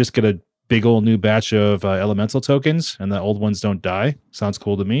 So you just get a big old new batch of elemental tokens, and the old ones don't die. Sounds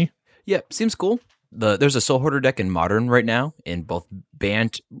cool to me. Yeah, seems cool. There's a Soul Hoarder deck in Modern right now in both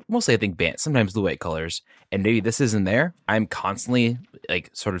Bant, mostly I think Bant, sometimes blue-white colors, and maybe this isn't there. I'm constantly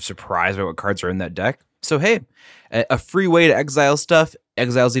sort of surprised by what cards are in that deck. So hey, a free way to exile stuff,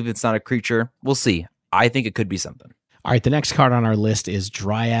 exiles even if it's not a creature. We'll see. I think it could be something. All right, the next card on our list is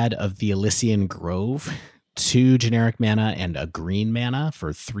Dryad of the Elysian Grove. 2 generic mana and a green mana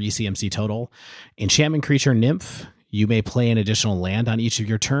for 3 CMC total. Enchantment creature Nymph. You may play an additional land on each of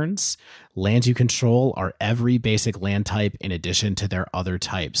your turns. Lands you control are every basic land type in addition to their other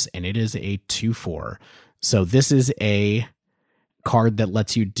types, and it is a 2/4. So this is a card that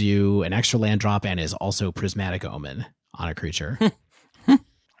lets you do an extra land drop and is also Prismatic Omen on a creature.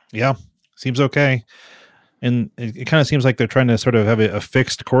 Yeah, seems okay. And it kind of seems like they're trying to sort of have a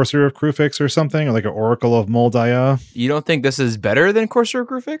fixed Courser of Krufix or something, or like an Oracle of Moldaya. You don't think this is better than Courser of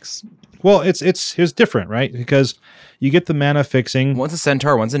Krufix? Well, it's different, right? Because you get the mana fixing. One's a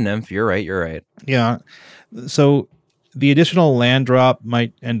Centaur, one's a Nymph. You're right. Yeah. So the additional land drop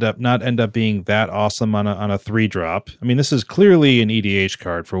might not end up being that awesome on a 3-drop. I mean, this is clearly an EDH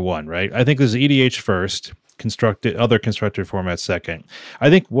card for one, right? I think this is EDH first. Other constructed formats second. I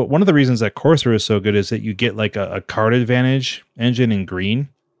think one of the reasons that Courser is so good is that you get like a card advantage engine in green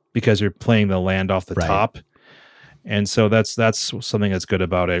because you're playing the land off the top. And so that's something that's good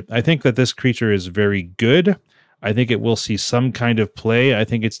about it. I think that this creature is very good. I think it will see some kind of play. I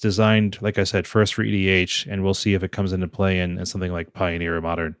think it's designed, like I said, first for EDH, and we'll see if it comes into play in something like Pioneer or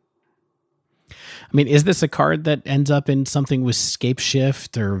Modern. I mean, is this a card that ends up in something with Scape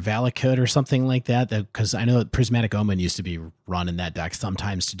Shift or Valakut or something like that? Because I know that Prismatic Omen used to be run in that deck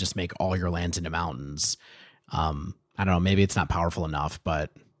sometimes to just make all your lands into mountains. I don't know. Maybe it's not powerful enough,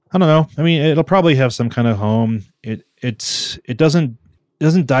 but I don't know. I mean, it'll probably have some kind of home. It doesn't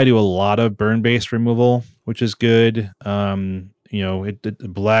die to a lot of burn based removal, which is good.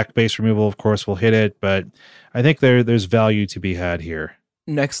 Black base removal, of course, will hit it, but I think there's value to be had here.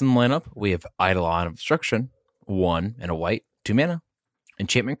 Next in the lineup, we have Eidolon of Destruction, 1 and a white, 2 mana.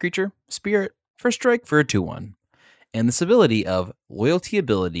 Enchantment creature, Spirit, first strike for a 2/1. And this ability of loyalty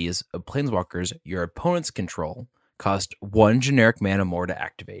abilities of planeswalkers your opponents control cost 1 generic mana more to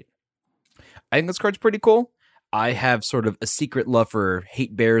activate. I think this card's pretty cool. I have sort of a secret love for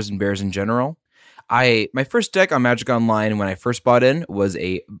hate bears and bears in general. My first deck on Magic Online when I first bought in was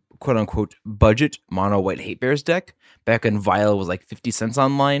a quote-unquote budget mono white hate bears deck back when Vial was like 50 cents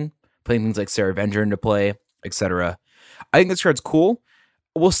online, putting things like Sarah Avenger into play, etc. I think this card's cool.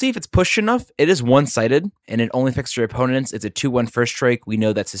 We'll see if it's pushed enough. It is one-sided, and it only affects your opponents. It's a 2/1 first strike. We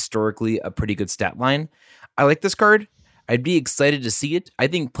know that's historically a pretty good stat line. I like this card. I'd be excited to see it. I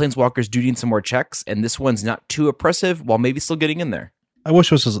think Planeswalkers do need some more checks, and this one's not too oppressive while maybe still getting in there. I wish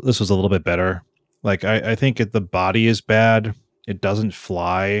this was a little bit better. Like, I think the body is bad. It doesn't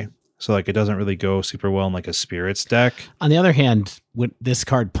fly. So, like, it doesn't really go super well in, like, a Spirits deck. On the other hand, this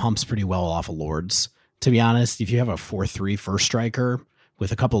card pumps pretty well off of Lords. To be honest, if you have a 4/3 first striker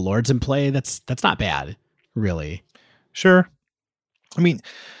with a couple of Lords in play, that's not bad, really. Sure. I mean,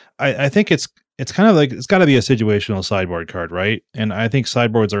 I think it's kind of like, it's got to be a situational sideboard card, right? And I think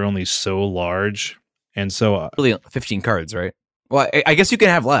sideboards are only so large. And so... really 15 cards, right? Well, I guess you can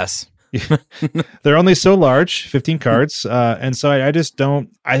have less. They're only so large, 15 cards. And so I just don't,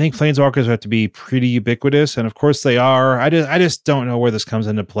 I think Planeswalkers have to be pretty ubiquitous. And of course they are. I just don't know where this comes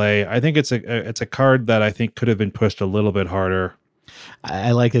into play. I think it's a card that I think could have been pushed a little bit harder.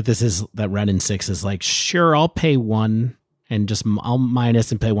 I like that that Red and 6 is like, sure, I'll pay 1 and I'll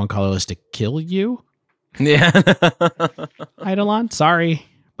minus and pay 1 colorless to kill you. Yeah. Eidolon, sorry.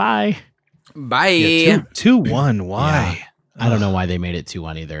 Bye. Bye. Yeah, 2/1. Why? Yeah. I don't know why they made it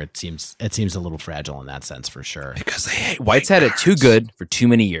 2/1 either. It seems a little fragile in that sense for sure. Because they hate White's had it too good for too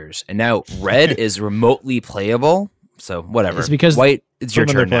many years, and now red is remotely playable. So whatever. It's because White, it's your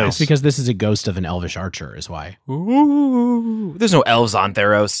turn now. It's because this is a ghost of an elvish archer, is why. Ooh, there's no elves on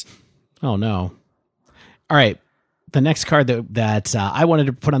Theros. Oh no! All right, the next card that I wanted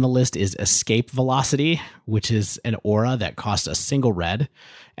to put on the list is Escape Velocity, which is an aura that costs a single red,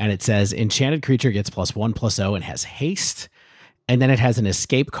 and it says enchanted creature gets +1/+0 and has haste. And then it has an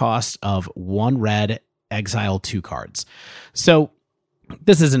escape cost of 1 red, exile 2 cards. So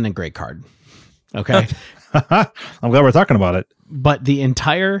this isn't a great card. Okay. I'm glad we're talking about it. But the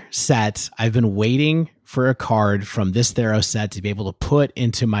entire set, I've been waiting for a card from this Theros set to be able to put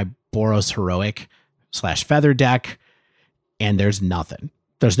into my Boros Heroic /Feather deck. And there's nothing.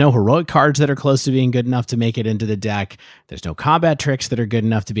 There's no heroic cards that are close to being good enough to make it into the deck. There's no combat tricks that are good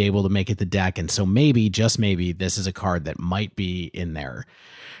enough to be able to make it the deck. And so maybe, just maybe, this is a card that might be in there.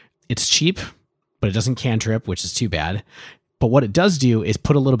 It's cheap, but it doesn't cantrip, which is too bad. But what it does do is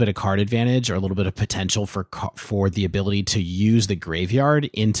put a little bit of card advantage or a little bit of potential for the ability to use the graveyard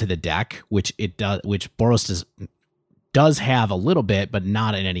into the deck, which Boros does have a little bit, but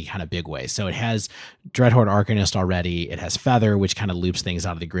not in any kind of big way. So it has Dreadhorde Arcanist already. It has Feather, which kind of loops things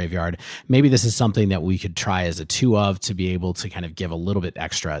out of the graveyard. Maybe this is something that we could try as a 2 of to be able to kind of give a little bit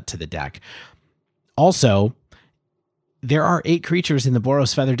extra to the deck. Also, there are 8 creatures in the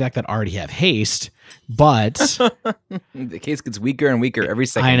Boros Feather deck that already have haste, but the case gets weaker and weaker every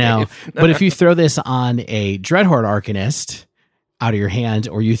second. I know. But if you throw this on a Dreadhorde Arcanist out of your hand,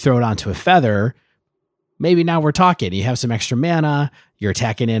 or you throw it onto a Feather, maybe now we're talking. You have some extra mana. You're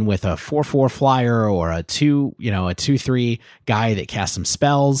attacking in with a 4/4 flyer or a 2/3 guy that casts some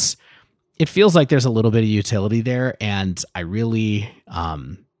spells. It feels like there's a little bit of utility there, and I really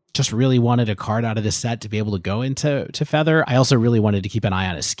just really wanted a card out of this set to be able to go into Feather. I also really wanted to keep an eye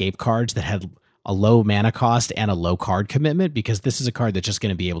on escape cards that had a low mana cost and a low card commitment, because this is a card that's just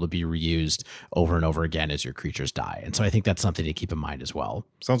going to be able to be reused over and over again as your creatures die. And so I think that's something to keep in mind as well.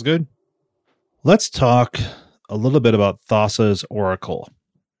 Sounds good. Let's talk a little bit about Thassa's Oracle.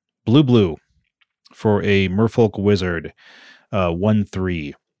 Blue for a Merfolk Wizard,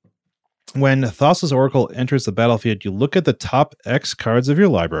 1/3. When Thassa's Oracle enters the battlefield, you look at the top X cards of your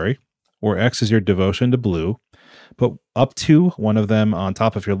library, where X is your devotion to blue. Put up to one of them on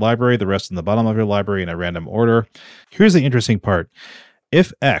top of your library, the rest in the bottom of your library in a random order. Here's the interesting part.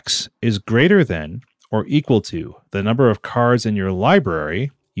 If X is greater than or equal to the number of cards in your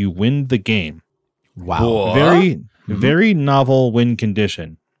library, you win the game. Wow. What? Very novel win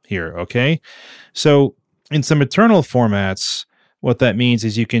condition here, okay? So in some Eternal formats, what that means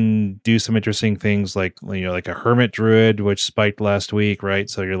is you can do some interesting things like, like a Hermit Druid, which spiked last week, right?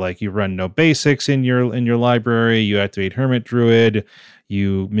 So you run no basics in your library, you activate Hermit Druid,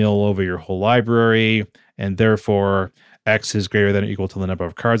 you mill over your whole library, and therefore X is greater than or equal to the number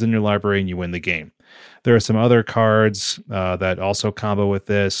of cards in your library, and you win the game. There are some other cards that also combo with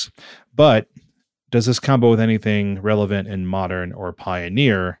this, but does this combo with anything relevant in Modern or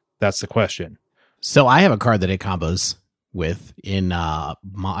Pioneer? That's the question. So I have a card that it combos with in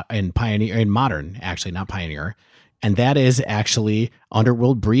Pioneer, in Modern, actually, not Pioneer, and that is actually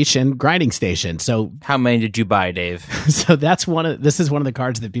Underworld Breach and Grinding Station. So How many did you buy, Dave? so this is one of the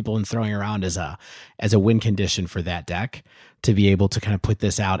cards that people have been throwing around as a win condition for that deck, to be able to kind of put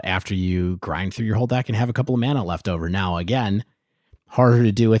this out after you grind through your whole deck and have a couple of mana left over. Now, again, harder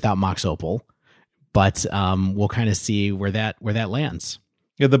to do without Mox Opal, but we'll kind of see where that lands.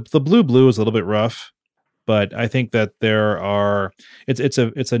 Yeah, the blue is a little bit rough, but I think that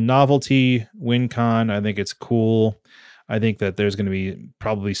it's a novelty win con. I think it's cool. I think that there's going to be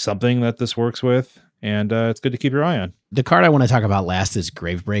probably something that this works with, and it's good to keep your eye on. The card I want to talk about last is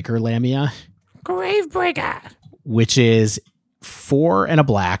Gravebreaker Lamia. Gravebreaker, which is 4 and a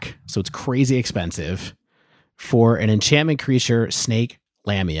black, so it's crazy expensive, for an enchantment creature, Snake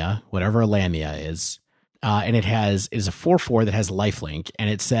Lamia, whatever a Lamia is. And it is a 4/4 that has lifelink, and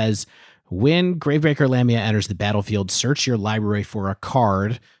it says, when Gravebreaker Lamia enters the battlefield, search your library for a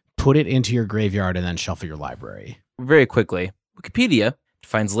card, put it into your graveyard, and then shuffle your library. Very quickly, Wikipedia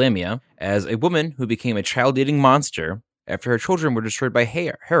defines Lamia as a woman who became a child-eating monster after her children were destroyed by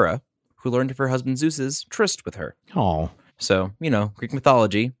Hera, who learned of her husband Zeus's tryst with her. Oh, So, Greek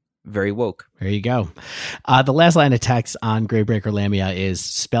mythology, very woke. there you go. The last line of text on Gravebreaker Lamia is,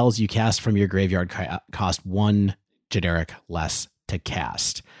 spells you cast from your graveyard cost 1 generic less to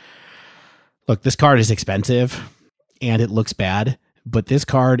cast. Look, this card is expensive and it looks bad, but this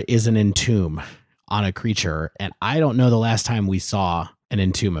card is an entomb on a creature, and I don't know the last time we saw an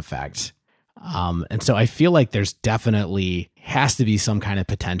entomb effect. And so I feel like there's definitely has to be some kind of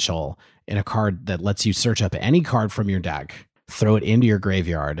potential in a card that lets you search up any card from your deck, throw it into your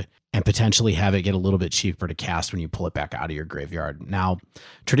graveyard, and potentially have it get a little bit cheaper to cast when you pull it back out of your graveyard. Now,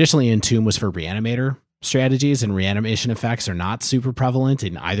 traditionally Entomb was for Reanimator strategies, and reanimation effects are not super prevalent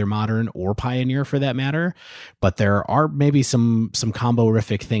in either Modern or Pioneer for that matter, but there are maybe some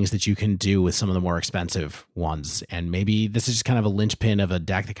combo-rific things that you can do with some of the more expensive ones, and maybe this is just kind of a linchpin of a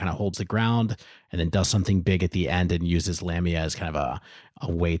deck that kind of holds the ground and then does something big at the end and uses Lamia as kind of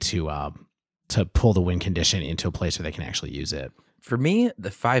a way to pull the win condition into a place where they can actually use it. For me, the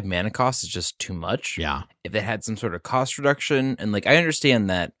 5 mana cost is just too much. Yeah. If it had some sort of cost reduction, and I understand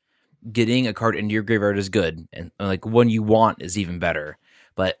that getting a card into your graveyard is good, and one you want is even better.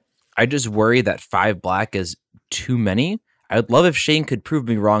 But I just worry that 5 black is too many. I would love if Shane could prove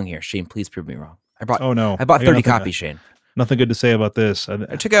me wrong here. Shane, please prove me wrong. I bought 30 copies, Shane. Nothing good to say about this.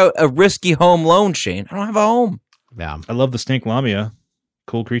 I took out a risky home loan, Shane. I don't have a home. Yeah. I love the Snake Lamia.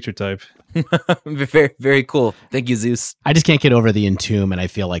 Cool creature type. Very, very cool. Thank you, Zeus. I just can't get over the Entomb, and I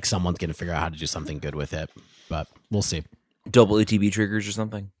feel like someone's going to figure out how to do something good with it, but we'll see. Double ETB triggers or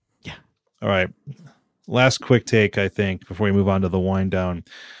something. All right. Last quick take, I think, before we move on to the wind down.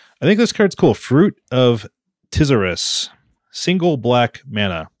 I think this card's cool. Fruit of Theros. Single black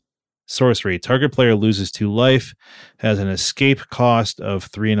mana. Sorcery. Target player loses 2 life. Has an escape cost of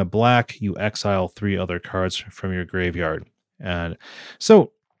 3 and a black. You exile 3 other cards from your graveyard. And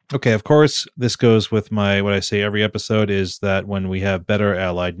so, okay, of course, this goes with what I say every episode is that when we have better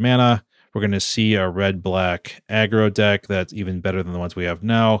allied mana, we're going to see a red-black aggro deck that's even better than the ones we have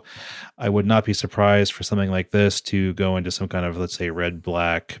now. I would not be surprised for something like this to go into some kind of, let's say,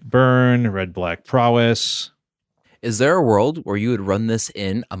 red-black burn, red-black prowess. Is there a world where you would run this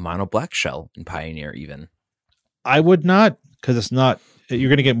in a mono black shell in Pioneer even? I would not, because it's not. You're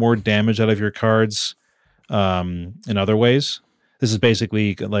going to get more damage out of your cards in other ways. This is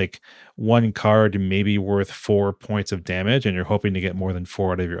basically like 1 card maybe worth 4 points of damage, and you're hoping to get more than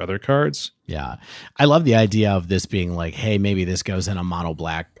 4 out of your other cards. Yeah. I love the idea of this being like, hey, maybe this goes in a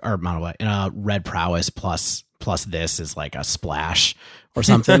in a red prowess plus this is like a splash or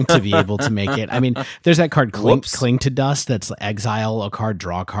something to be able to make it. I mean, there's that card Cling to Dust that's exile a card,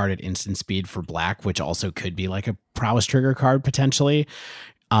 draw a card at instant speed for black, which also could be like a prowess trigger card potentially.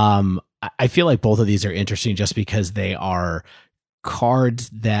 I feel like both of these are interesting just because they are cards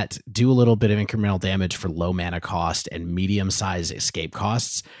that do a little bit of incremental damage for low mana cost and medium-sized escape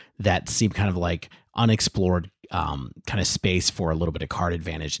costs that seem kind of like unexplored kind of space for a little bit of card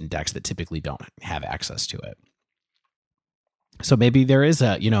advantage in decks that typically don't have access to it. So maybe there is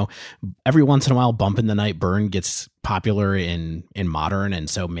a, every once in a while Bump in the Night Burn gets popular in Modern, and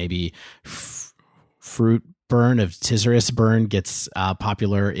so maybe Fruit Burn of Tizerus Burn gets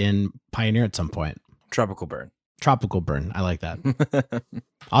popular in Pioneer at some point. Tropical Burn. I like that.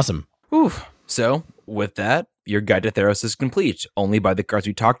 Awesome. Whew. So, with that, your guide to Theros is complete. Only buy the cards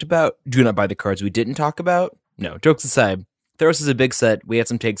we talked about. Do not buy the cards we didn't talk about. No, jokes aside, Theros is a big set. We had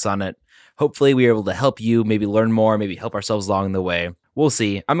some takes on it. Hopefully, we were able to help you, maybe learn more, maybe help ourselves along the way. We'll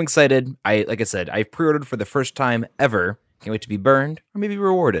see. I'm excited. Like I said, I pre-ordered for the first time ever. Can't wait to be burned or maybe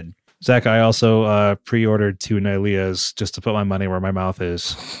rewarded. Zach, I also pre-ordered 2 Nyleas just to put my money where my mouth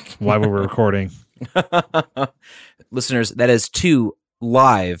is while we were recording. Listeners, that is 2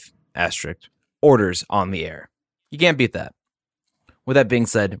 live asterisk orders on the air. You can't beat that. With that being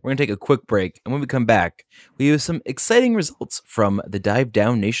said, we're going to take a quick break, and when we come back, we have some exciting results from the Dive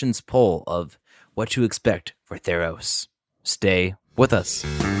Down Nation's poll of what to expect for Theros. Stay with us.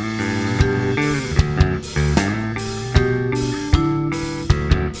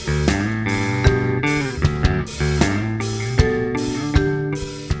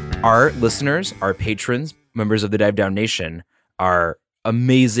 Our listeners, our patrons, members of the Dive Down Nation are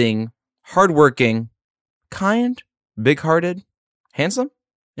amazing, hardworking, kind, big-hearted, handsome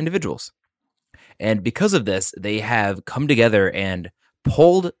individuals. And because of this, they have come together and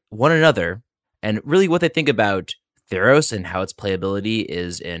polled one another and really what they think about Theros and how its playability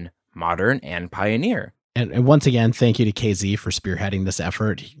is in Modern and Pioneer. And once again, thank you to KZ for spearheading this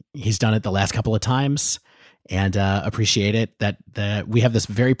effort. He's done it the last couple of times. And appreciate it that we have this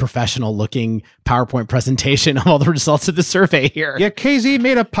very professional looking PowerPoint presentation of all the results of the survey here. Yeah, KZ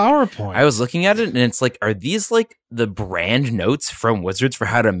made a PowerPoint. I was looking at it and it's like, are these like the brand notes from Wizards for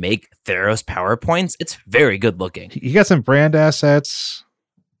how to make Theros PowerPoints? It's very good looking. You got some brand assets.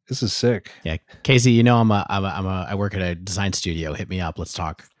 This is sick. Yeah, KZ, I work at a design studio. Hit me up. Let's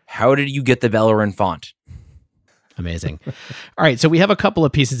talk. How did you get the Bellerin font? Amazing. All right. So we have a couple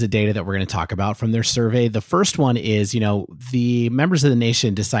of pieces of data that we're going to talk about from their survey. The first one is, the members of the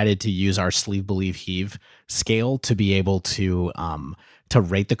nation decided to use our sleeve, believe, heave scale to be able to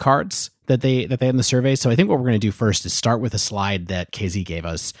rate the cards that they had in the survey. So I think what we're going to do first is start with a slide that KZ gave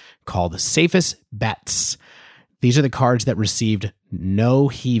us called Safest Bets. These are the cards that received no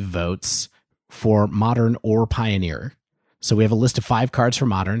heave votes for Modern or Pioneer. So we have a list of 5 cards for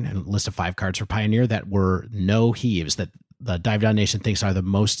Modern and a list of 5 cards for Pioneer that were no heaves, that the Dive Down Nation thinks are the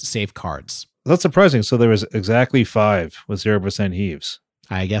most safe cards. That's surprising. So there was exactly 5 with 0% heaves.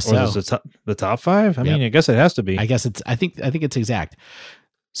 I guess or so. Is it the top 5? I mean, I guess it has to be. I think it's exact.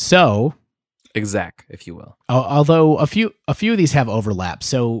 So Exact, if you will. Although a few of these have overlap.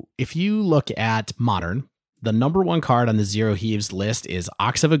 So if you look at Modern, the number 1 card on the 0 heaves list is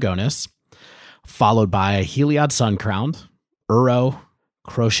Ox of Agonis, followed by Heliod Suncrowned, Uro,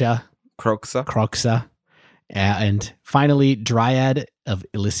 Croxa, and finally Dryad of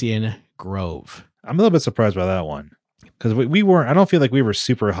Elysian Grove. I'm a little bit surprised by that one because we weren't. I don't feel like we were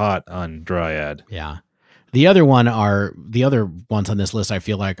super hot on Dryad. Yeah, the other ones on this list I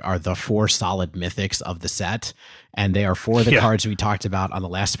feel like are the 4 solid mythics of the set, and they are 4 of the cards we talked about on the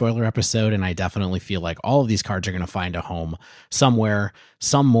last spoiler episode. And I definitely feel like all of these cards are going to find a home somewhere,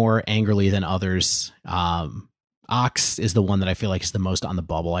 some more angrily than others. Ox is the one that I feel like is the most on the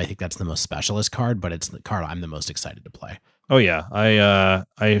bubble. I think that's the most specialist card, but it's the card I'm the most excited to play. Oh yeah,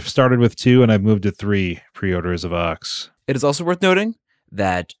 I started with 2 and I've moved to 3 pre-orders of Ox. It is also worth noting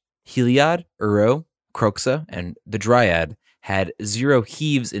that Heliod, Uro, Croxa, and the Dryad had 0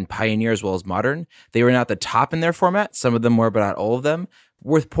 heaves in Pioneer as well as Modern. They were not the top in their format. Some of them were, but not all of them.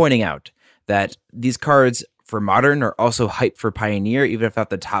 Worth pointing out that these cards for Modern are also hyped for Pioneer, even if not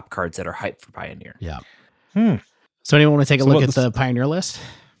the top cards that are hyped for Pioneer. Yeah. So anyone want to take a look at the Pioneer list?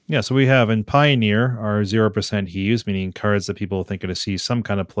 Yeah, so we have in Pioneer our 0% heaves, meaning cards that people think are going to see some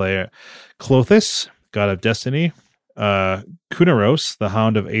kind of play. Clothis, God of Destiny. Kunaros, the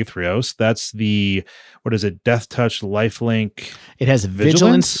Hound of Aetherios. That's the, what is it, Death Touch, Lifelink. It has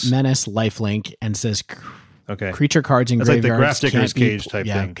Vigilance, Menace, Lifelink, and says creature cards in That's graveyards. Like the Grafdigger's Cage type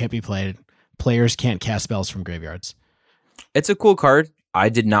thing. Yeah, can't be played. Players can't cast spells from graveyards. It's a cool card. I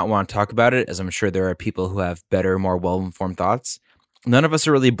did not want to talk about it, as I'm sure there are people who have better, more well-informed thoughts. None of us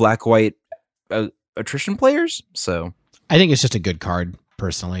are really black-white attrition players, so I think it's just a good card,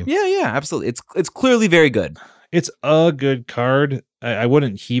 personally. Yeah, absolutely. It's clearly very good. It's a good card. I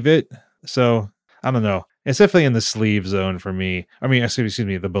wouldn't heave it. So I don't know. It's definitely in the sleeve zone for me. I mean, excuse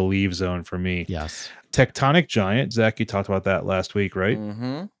me, the believe zone for me. Yes. Tectonic Giant. Zach, you talked about that last week, right?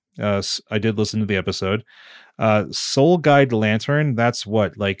 Mm-hmm. I did listen to the episode. Soul Guide Lantern. That's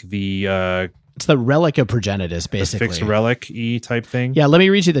what, like It's the relic of Progenitus, the basically. fixed relic type thing. Yeah, let me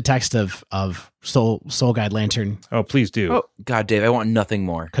read you the text of Soul Guide Lantern, Oh, please do. Oh, God, Dave, I want nothing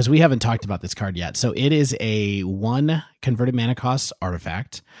more. because we haven't talked about this card yet. So it is a 1 converted mana cost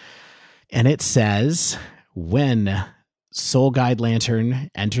artifact, and it says when Soul Guide Lantern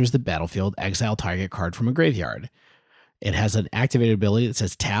enters the battlefield, exile target card from a graveyard. It has an activated ability that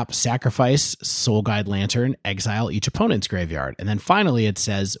says tap, sacrifice Soul Guide Lantern, exile each opponent's graveyard. And then finally it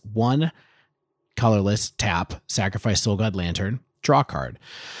says 1 colorless, tap, sacrifice Soul Guide Lantern, draw card.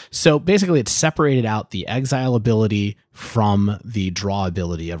 So basically it's separated out the exile ability from the draw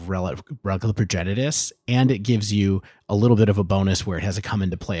ability of Relic of Progenitus, and it gives you a little bit of a bonus where it has a come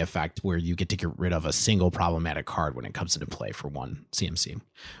into play effect where you get to get rid of a single problematic card when it comes into play for 1 CMC.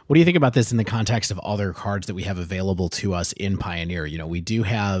 What do you think about this in the context of other cards that we have available to us in Pioneer? You know, we do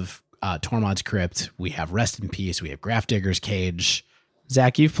have Tormod's Crypt, we have Rest in Peace, we have Grafdigger's Cage.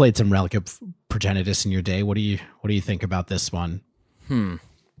 Zach, you've played some Relic of Progenitus in your day. What do you think about this one?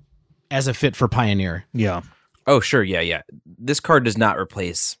 As a fit for Pioneer. Yeah. Oh, sure. Yeah. This card does not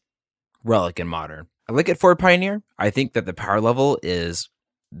replace Relic in Modern. I like it for Pioneer. I think that the power level is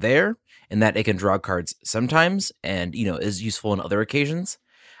there and that it can draw cards sometimes and, is useful on other occasions.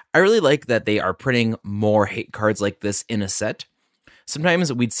 I really like that they are putting more hate cards like this in a set.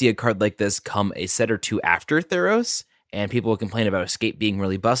 Sometimes we'd see a card like this come a set or two after Theros, and people will complain about Escape being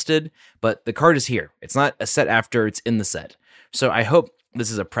really busted, but the card is here. It's not a set after, it's in the set. So I hope this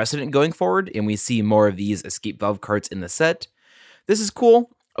is a precedent going forward, and we see more of these Escape Valve cards in the set. This is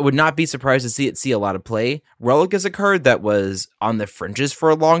cool. I would not be surprised to see a lot of play. Relic is a card that was on the fringes for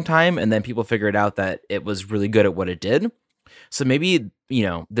a long time, and then people figured out that it was really good at what it did. So maybe,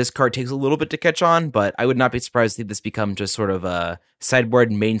 this card takes a little bit to catch on, but I would not be surprised to see this become just sort of a sideboard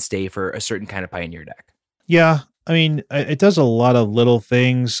mainstay for a certain kind of Pioneer deck. Yeah. I mean, it does a lot of little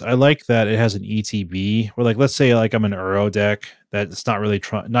things. I like that it has an ETB where, like, let's say like I'm an Uro deck that's not really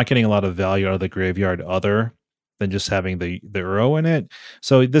not getting a lot of value out of the graveyard other than just having the Uro in it.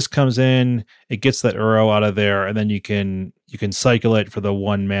 So this comes in, it gets that Uro out of there, and then you can cycle it for the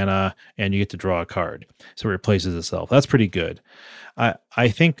 1 mana and you get to draw a card. So it replaces itself. That's pretty good. I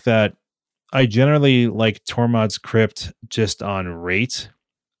think that I generally like Tormod's Crypt just on rate.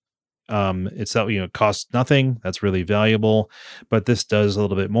 It's costs nothing. That's really valuable, but this does a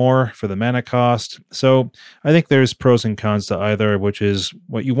little bit more for the mana cost. So I think there's pros and cons to either, which is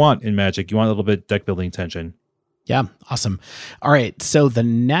what you want in Magic. You want a little bit deck building tension. Yeah, awesome. All right, so the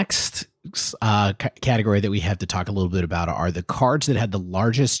next category that we have to talk a little bit about are the cards that had the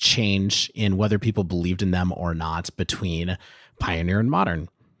largest change in whether people believed in them or not between Pioneer and Modern.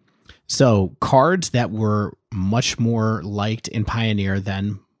 So cards that were much more liked in Pioneer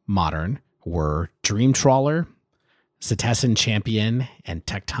than Modern were Dream Trawler, Setessan Champion, and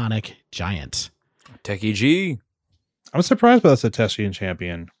Tectonic Giant. Techie G. I'm surprised by the Setessan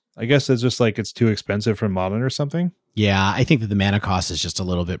Champion. I guess it's just like it's too expensive for Modern or something. Yeah, I think that the mana cost is just a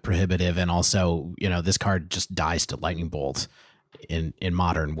little bit prohibitive, and also, this card just dies to Lightning Bolt in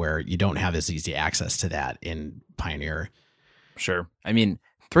Modern, where you don't have as easy access to that in Pioneer. Sure. I mean,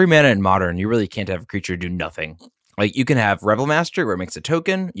 3 mana in Modern, you really can't have a creature do nothing. Like, you can have Rebel Master where it makes a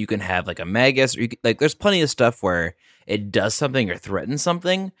token. You can have like a Magus. Or there's plenty of stuff where it does something or threatens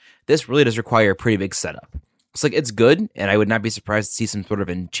something. This really does require a pretty big setup. It's it's good, and I would not be surprised to see some sort of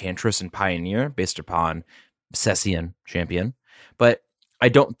Enchantress and Pioneer based upon Setessan Champion. But I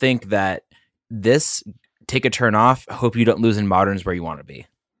don't think that this take a turn off. Hope you don't lose in Moderns where you want to be.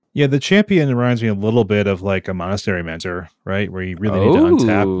 Yeah, the Champion reminds me a little bit of like a Monastery Mentor, right? Where you really need to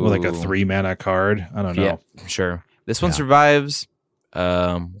untap with like a 3 mana card. I don't know. Yeah, sure. This one survives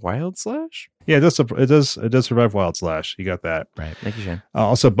Wild Slash? Yeah, it does survive Wild Slash. You got that. Right. Thank you, Shane.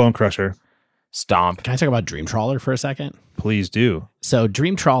 Also Bone Crusher. Stomp. Can I talk about Dream Trawler for a second? Please do. So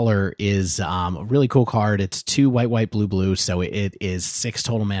Dream Trawler is a really cool card. It's 2 white, blue, so it is 6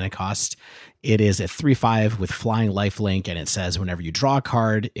 total mana cost. It is a 3/5 with flying lifelink, and it says whenever you draw a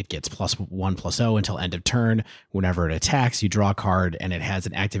card, it gets +1/+0 until end of turn. Whenever it attacks, you draw a card, and it has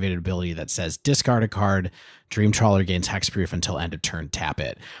an activated ability that says discard a card. Dream Trawler gains hexproof until end of turn, tap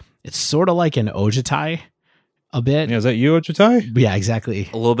it. It's sort of like an Ojutai a bit. Yeah, is that you, Ojutai? Yeah, exactly.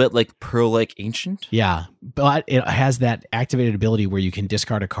 A little bit like Pearl-like Ancient? Yeah, but it has that activated ability where you can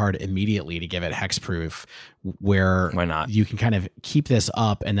discard a card immediately to give it hexproof, where Why not? you can kind of keep this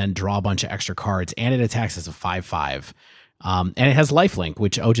up and then draw a bunch of extra cards, and it attacks as a 5/5. And it has lifelink,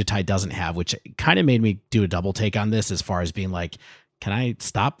 which Ojutai doesn't have, which kind of made me do a double take on this as far as being like, can I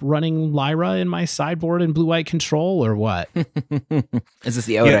stop running Lyra in my sideboard in blue-white control or what? Is this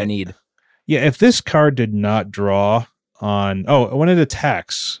the out I need? Yeah, if this card did not draw on when it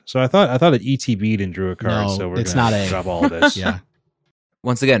attacks. So I thought it ETB'd and drew a card, No, so we're it's gonna not drop all of this. Yeah.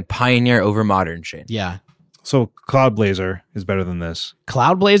 Once again, Pioneer over Modern, Shane. Yeah. So Cloud Blazer is better than this.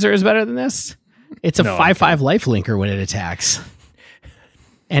 Cloud Blazer is better than this? It's a No, 5/5 lifelinker when it attacks.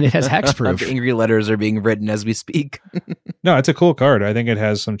 And it has hexproof. Angry letters are being written as we speak. No, it's a cool card. I think it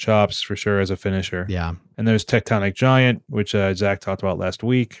has some chops for sure as a finisher. Yeah. And there's Tectonic Giant, which Zach talked about last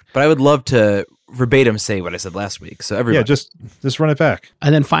week. But I would love to verbatim say what I said last week. So everybody, just run it back.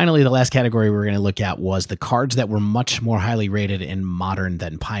 And then finally, the last category we were going to look at was the cards that were much more highly rated in Modern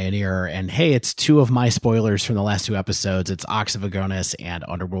than Pioneer. And hey, it's two of my spoilers from the last two episodes. It's Ox of Agonis and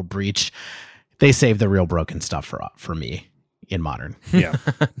Underworld Breach. They saved the real broken stuff for me in Modern. Yeah.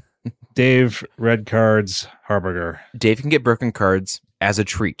 Dave, red cards, Harbinger. Dave can get broken cards as a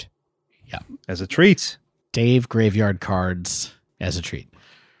treat. Yeah. As a treat. Dave, graveyard cards as a treat.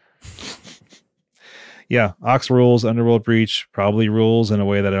 Yeah. Ox rules, Underworld Breach probably rules in a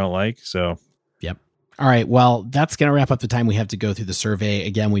way that I don't like. So, yep. All right. Well, that's going to wrap up the time we have to go through the survey.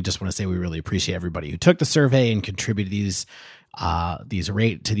 Again, we just want to say we really appreciate everybody who took the survey and contributed these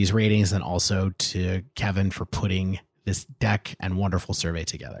ratings, and also to Kevin for putting this deck and wonderful survey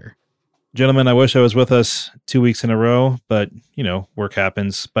together. gentlemen, I wish I was with us 2 weeks in a row, but work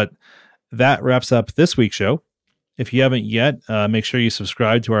happens. But that wraps up this week's show. If you haven't yet, make sure you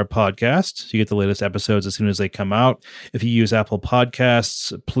subscribe to our podcast so you get the latest episodes as soon as they come out. If you use Apple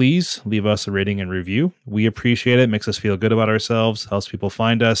Podcasts, please leave us a rating and review. We appreciate it. It makes us feel good about ourselves, helps people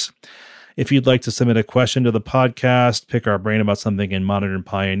find us. If you'd like to submit a question to the podcast, pick our brain about something in Modern and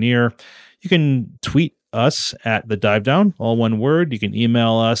Pioneer, you can tweet us at The Dive Down, all one word. You can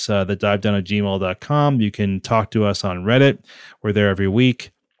email us, thedivedown@gmail.com. You can talk to us on Reddit. We're there every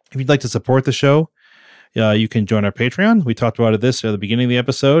week. If you'd like to support the show, you can join our Patreon. We talked about this at the beginning of the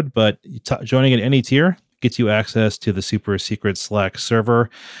episode, but joining at any tier gets you access to the super secret Slack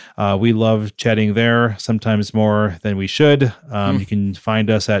server. We love chatting there, sometimes more than we should. You can find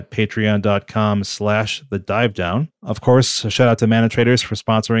us at patreon.com/thedivedown. Of course, a shout out to Mana Traders for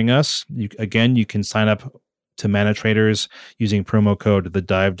sponsoring us. You can sign up to Mana Traders using promo code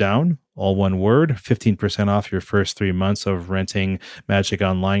TheDiveDown, all one word, 15% off your first 3 months of renting Magic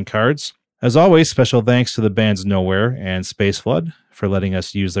Online cards. As always, special thanks to the bands Nowhere and Space Flood for letting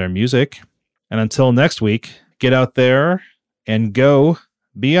us use their music. And until next week, get out there and go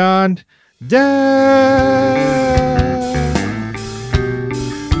beyond death.